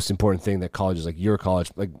most important thing that colleges, like your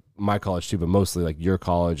college, like my college too, but mostly like your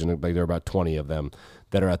college, and like there are about 20 of them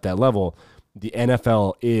that are at that level, the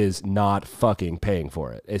NFL is not fucking paying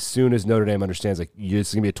for it. As soon as Notre Dame understands, like,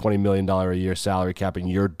 it's going to be a $20 million a year salary cap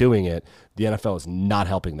and you're doing it, the NFL is not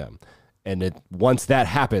helping them. And once that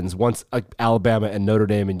happens, once Alabama and Notre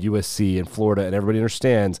Dame and USC and Florida and everybody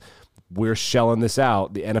understands we're shelling this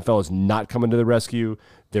out, the NFL is not coming to the rescue.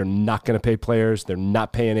 They're not going to pay players. They're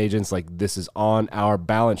not paying agents. Like, this is on our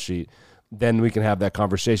balance sheet. Then we can have that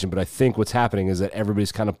conversation. But I think what's happening is that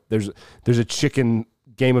everybody's kind of, there's a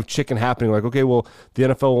game of chicken happening. Like, okay, well, the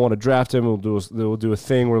NFL will want to draft him. We'll do a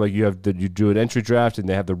thing where, like, you do an entry draft and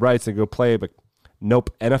they have the rights to go play. But nope,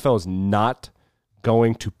 NFL is not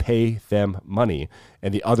going to pay them money,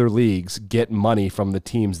 and the other leagues get money from the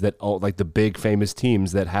teams that, like the big famous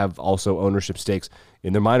teams that have also ownership stakes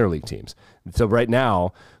in their minor league teams. So right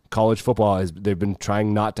now, college football they've been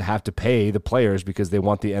trying not to have to pay the players because they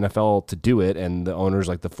want the NFL to do it, and the owners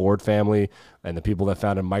like the Ford family and the people that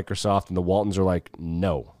founded Microsoft and the Waltons are like,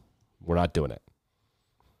 no, we're not doing it.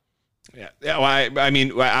 Yeah. Well, I mean,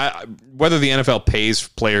 whether the NFL pays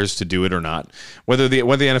players to do it or not, whether the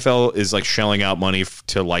NFL is like shelling out money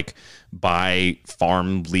to like buy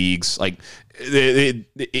farm leagues, like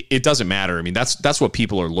it doesn't matter. I mean, that's what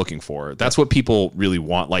people are looking for. That's what people really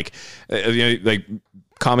want. Like, like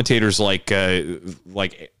commentators like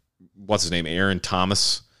what's his name, Aaron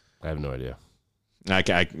Thomas. I have no idea. I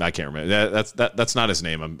can't remember. That's not his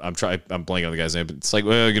name. I'm blanking on the guy's name. But it's like,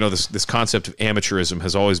 well, this concept of amateurism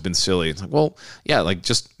has always been silly. It's like, well, yeah, like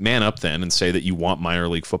just man up then and say that you want minor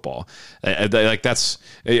league football. Like that's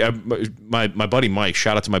my buddy Mike.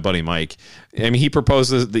 Shout out to my buddy Mike. I mean, he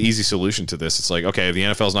proposed the easy solution to this. It's like, okay, if the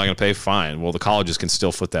NFL's not going to pay, fine. Well, the colleges can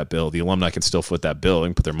still foot that bill. The alumni can still foot that bill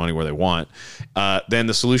and put their money where they want. Then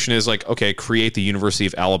the solution is like, okay, create the University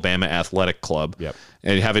of Alabama Athletic Club. Yep.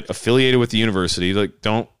 And have it affiliated with the university. Like,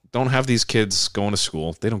 don't have these kids going to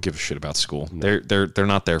school. They don't give a shit about school. No. They're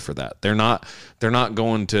not there for that. They're not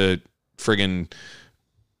going to friggin'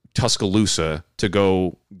 Tuscaloosa to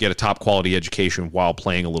go get a top quality education while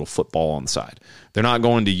playing a little football on the side. They're not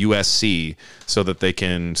going to USC so that they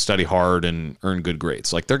can study hard and earn good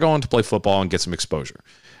grades. Like, they're going to play football and get some exposure.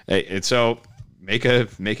 And so make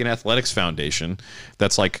an athletics foundation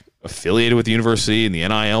that's like affiliated with the university, and the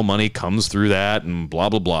NIL money comes through that, and blah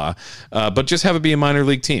blah blah. But just have it be a minor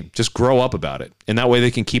league team. Just grow up about it, and that way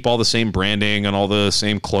they can keep all the same branding and all the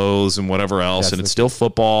same clothes and whatever else, and it's still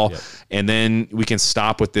football. Yep. And then we can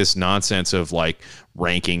stop with this nonsense of like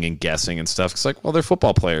ranking and guessing and stuff. It's like, well, they're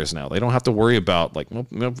football players now. They don't have to worry about like,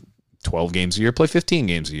 well, 12 games a year, play 15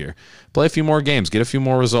 games a year. Play a few more games, get a few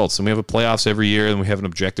more results. And we have a playoffs every year, and we have an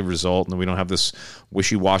objective result, and we don't have this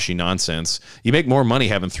wishy-washy nonsense. You make more money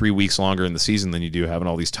having 3 weeks longer in the season than you do having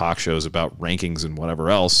all these talk shows about rankings and whatever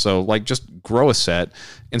else. So, like, just grow a set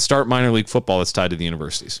and start minor league football that's tied to the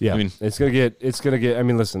universities. Yeah, I mean, it's gonna get. I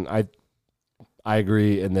mean, listen, I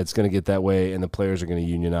agree, and that's gonna get that way, and the players are gonna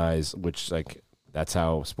unionize, which, like, that's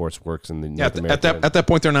how sports works in the North America. At that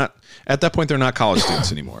point they're not college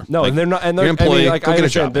students anymore. No, like, and they're not. And they're, I mean, like, I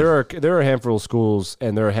understand there are a handful of schools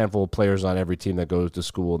and there are a handful of players on every team that goes to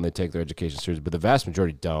school and they take their education seriously. But the vast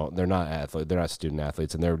majority don't. They're not athletes. They're not student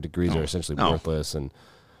athletes, and their degrees are essentially worthless. And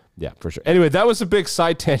yeah, for sure. Anyway, that was a big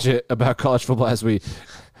side tangent about college football. By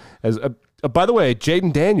the way,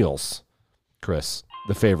 Jaden Daniels, Chris,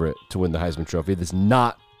 the favorite to win the Heisman Trophy. This is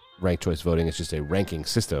not ranked choice voting. It's just a ranking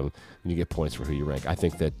system, and you get points for who you rank. I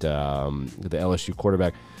think that the LSU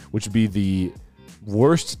quarterback, which would be the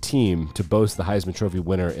worst team to boast the Heisman Trophy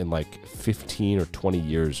winner in like 15 or 20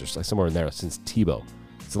 years, or somewhere in there, since Tebow.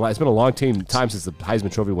 It's been a long time since the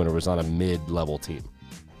Heisman Trophy winner was on a mid-level team.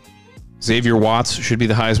 Xavier Watts should be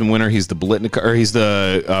the Heisman winner. He's the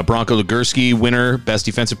Bronco Legursky winner, best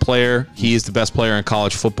defensive player. He is the best player in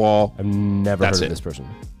college football. I've never heard of this person.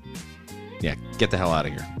 Yeah, get the hell out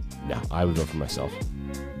of here. No, I would vote for myself.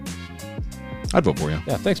 I'd vote for you.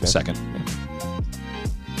 Yeah, thanks, man. Second.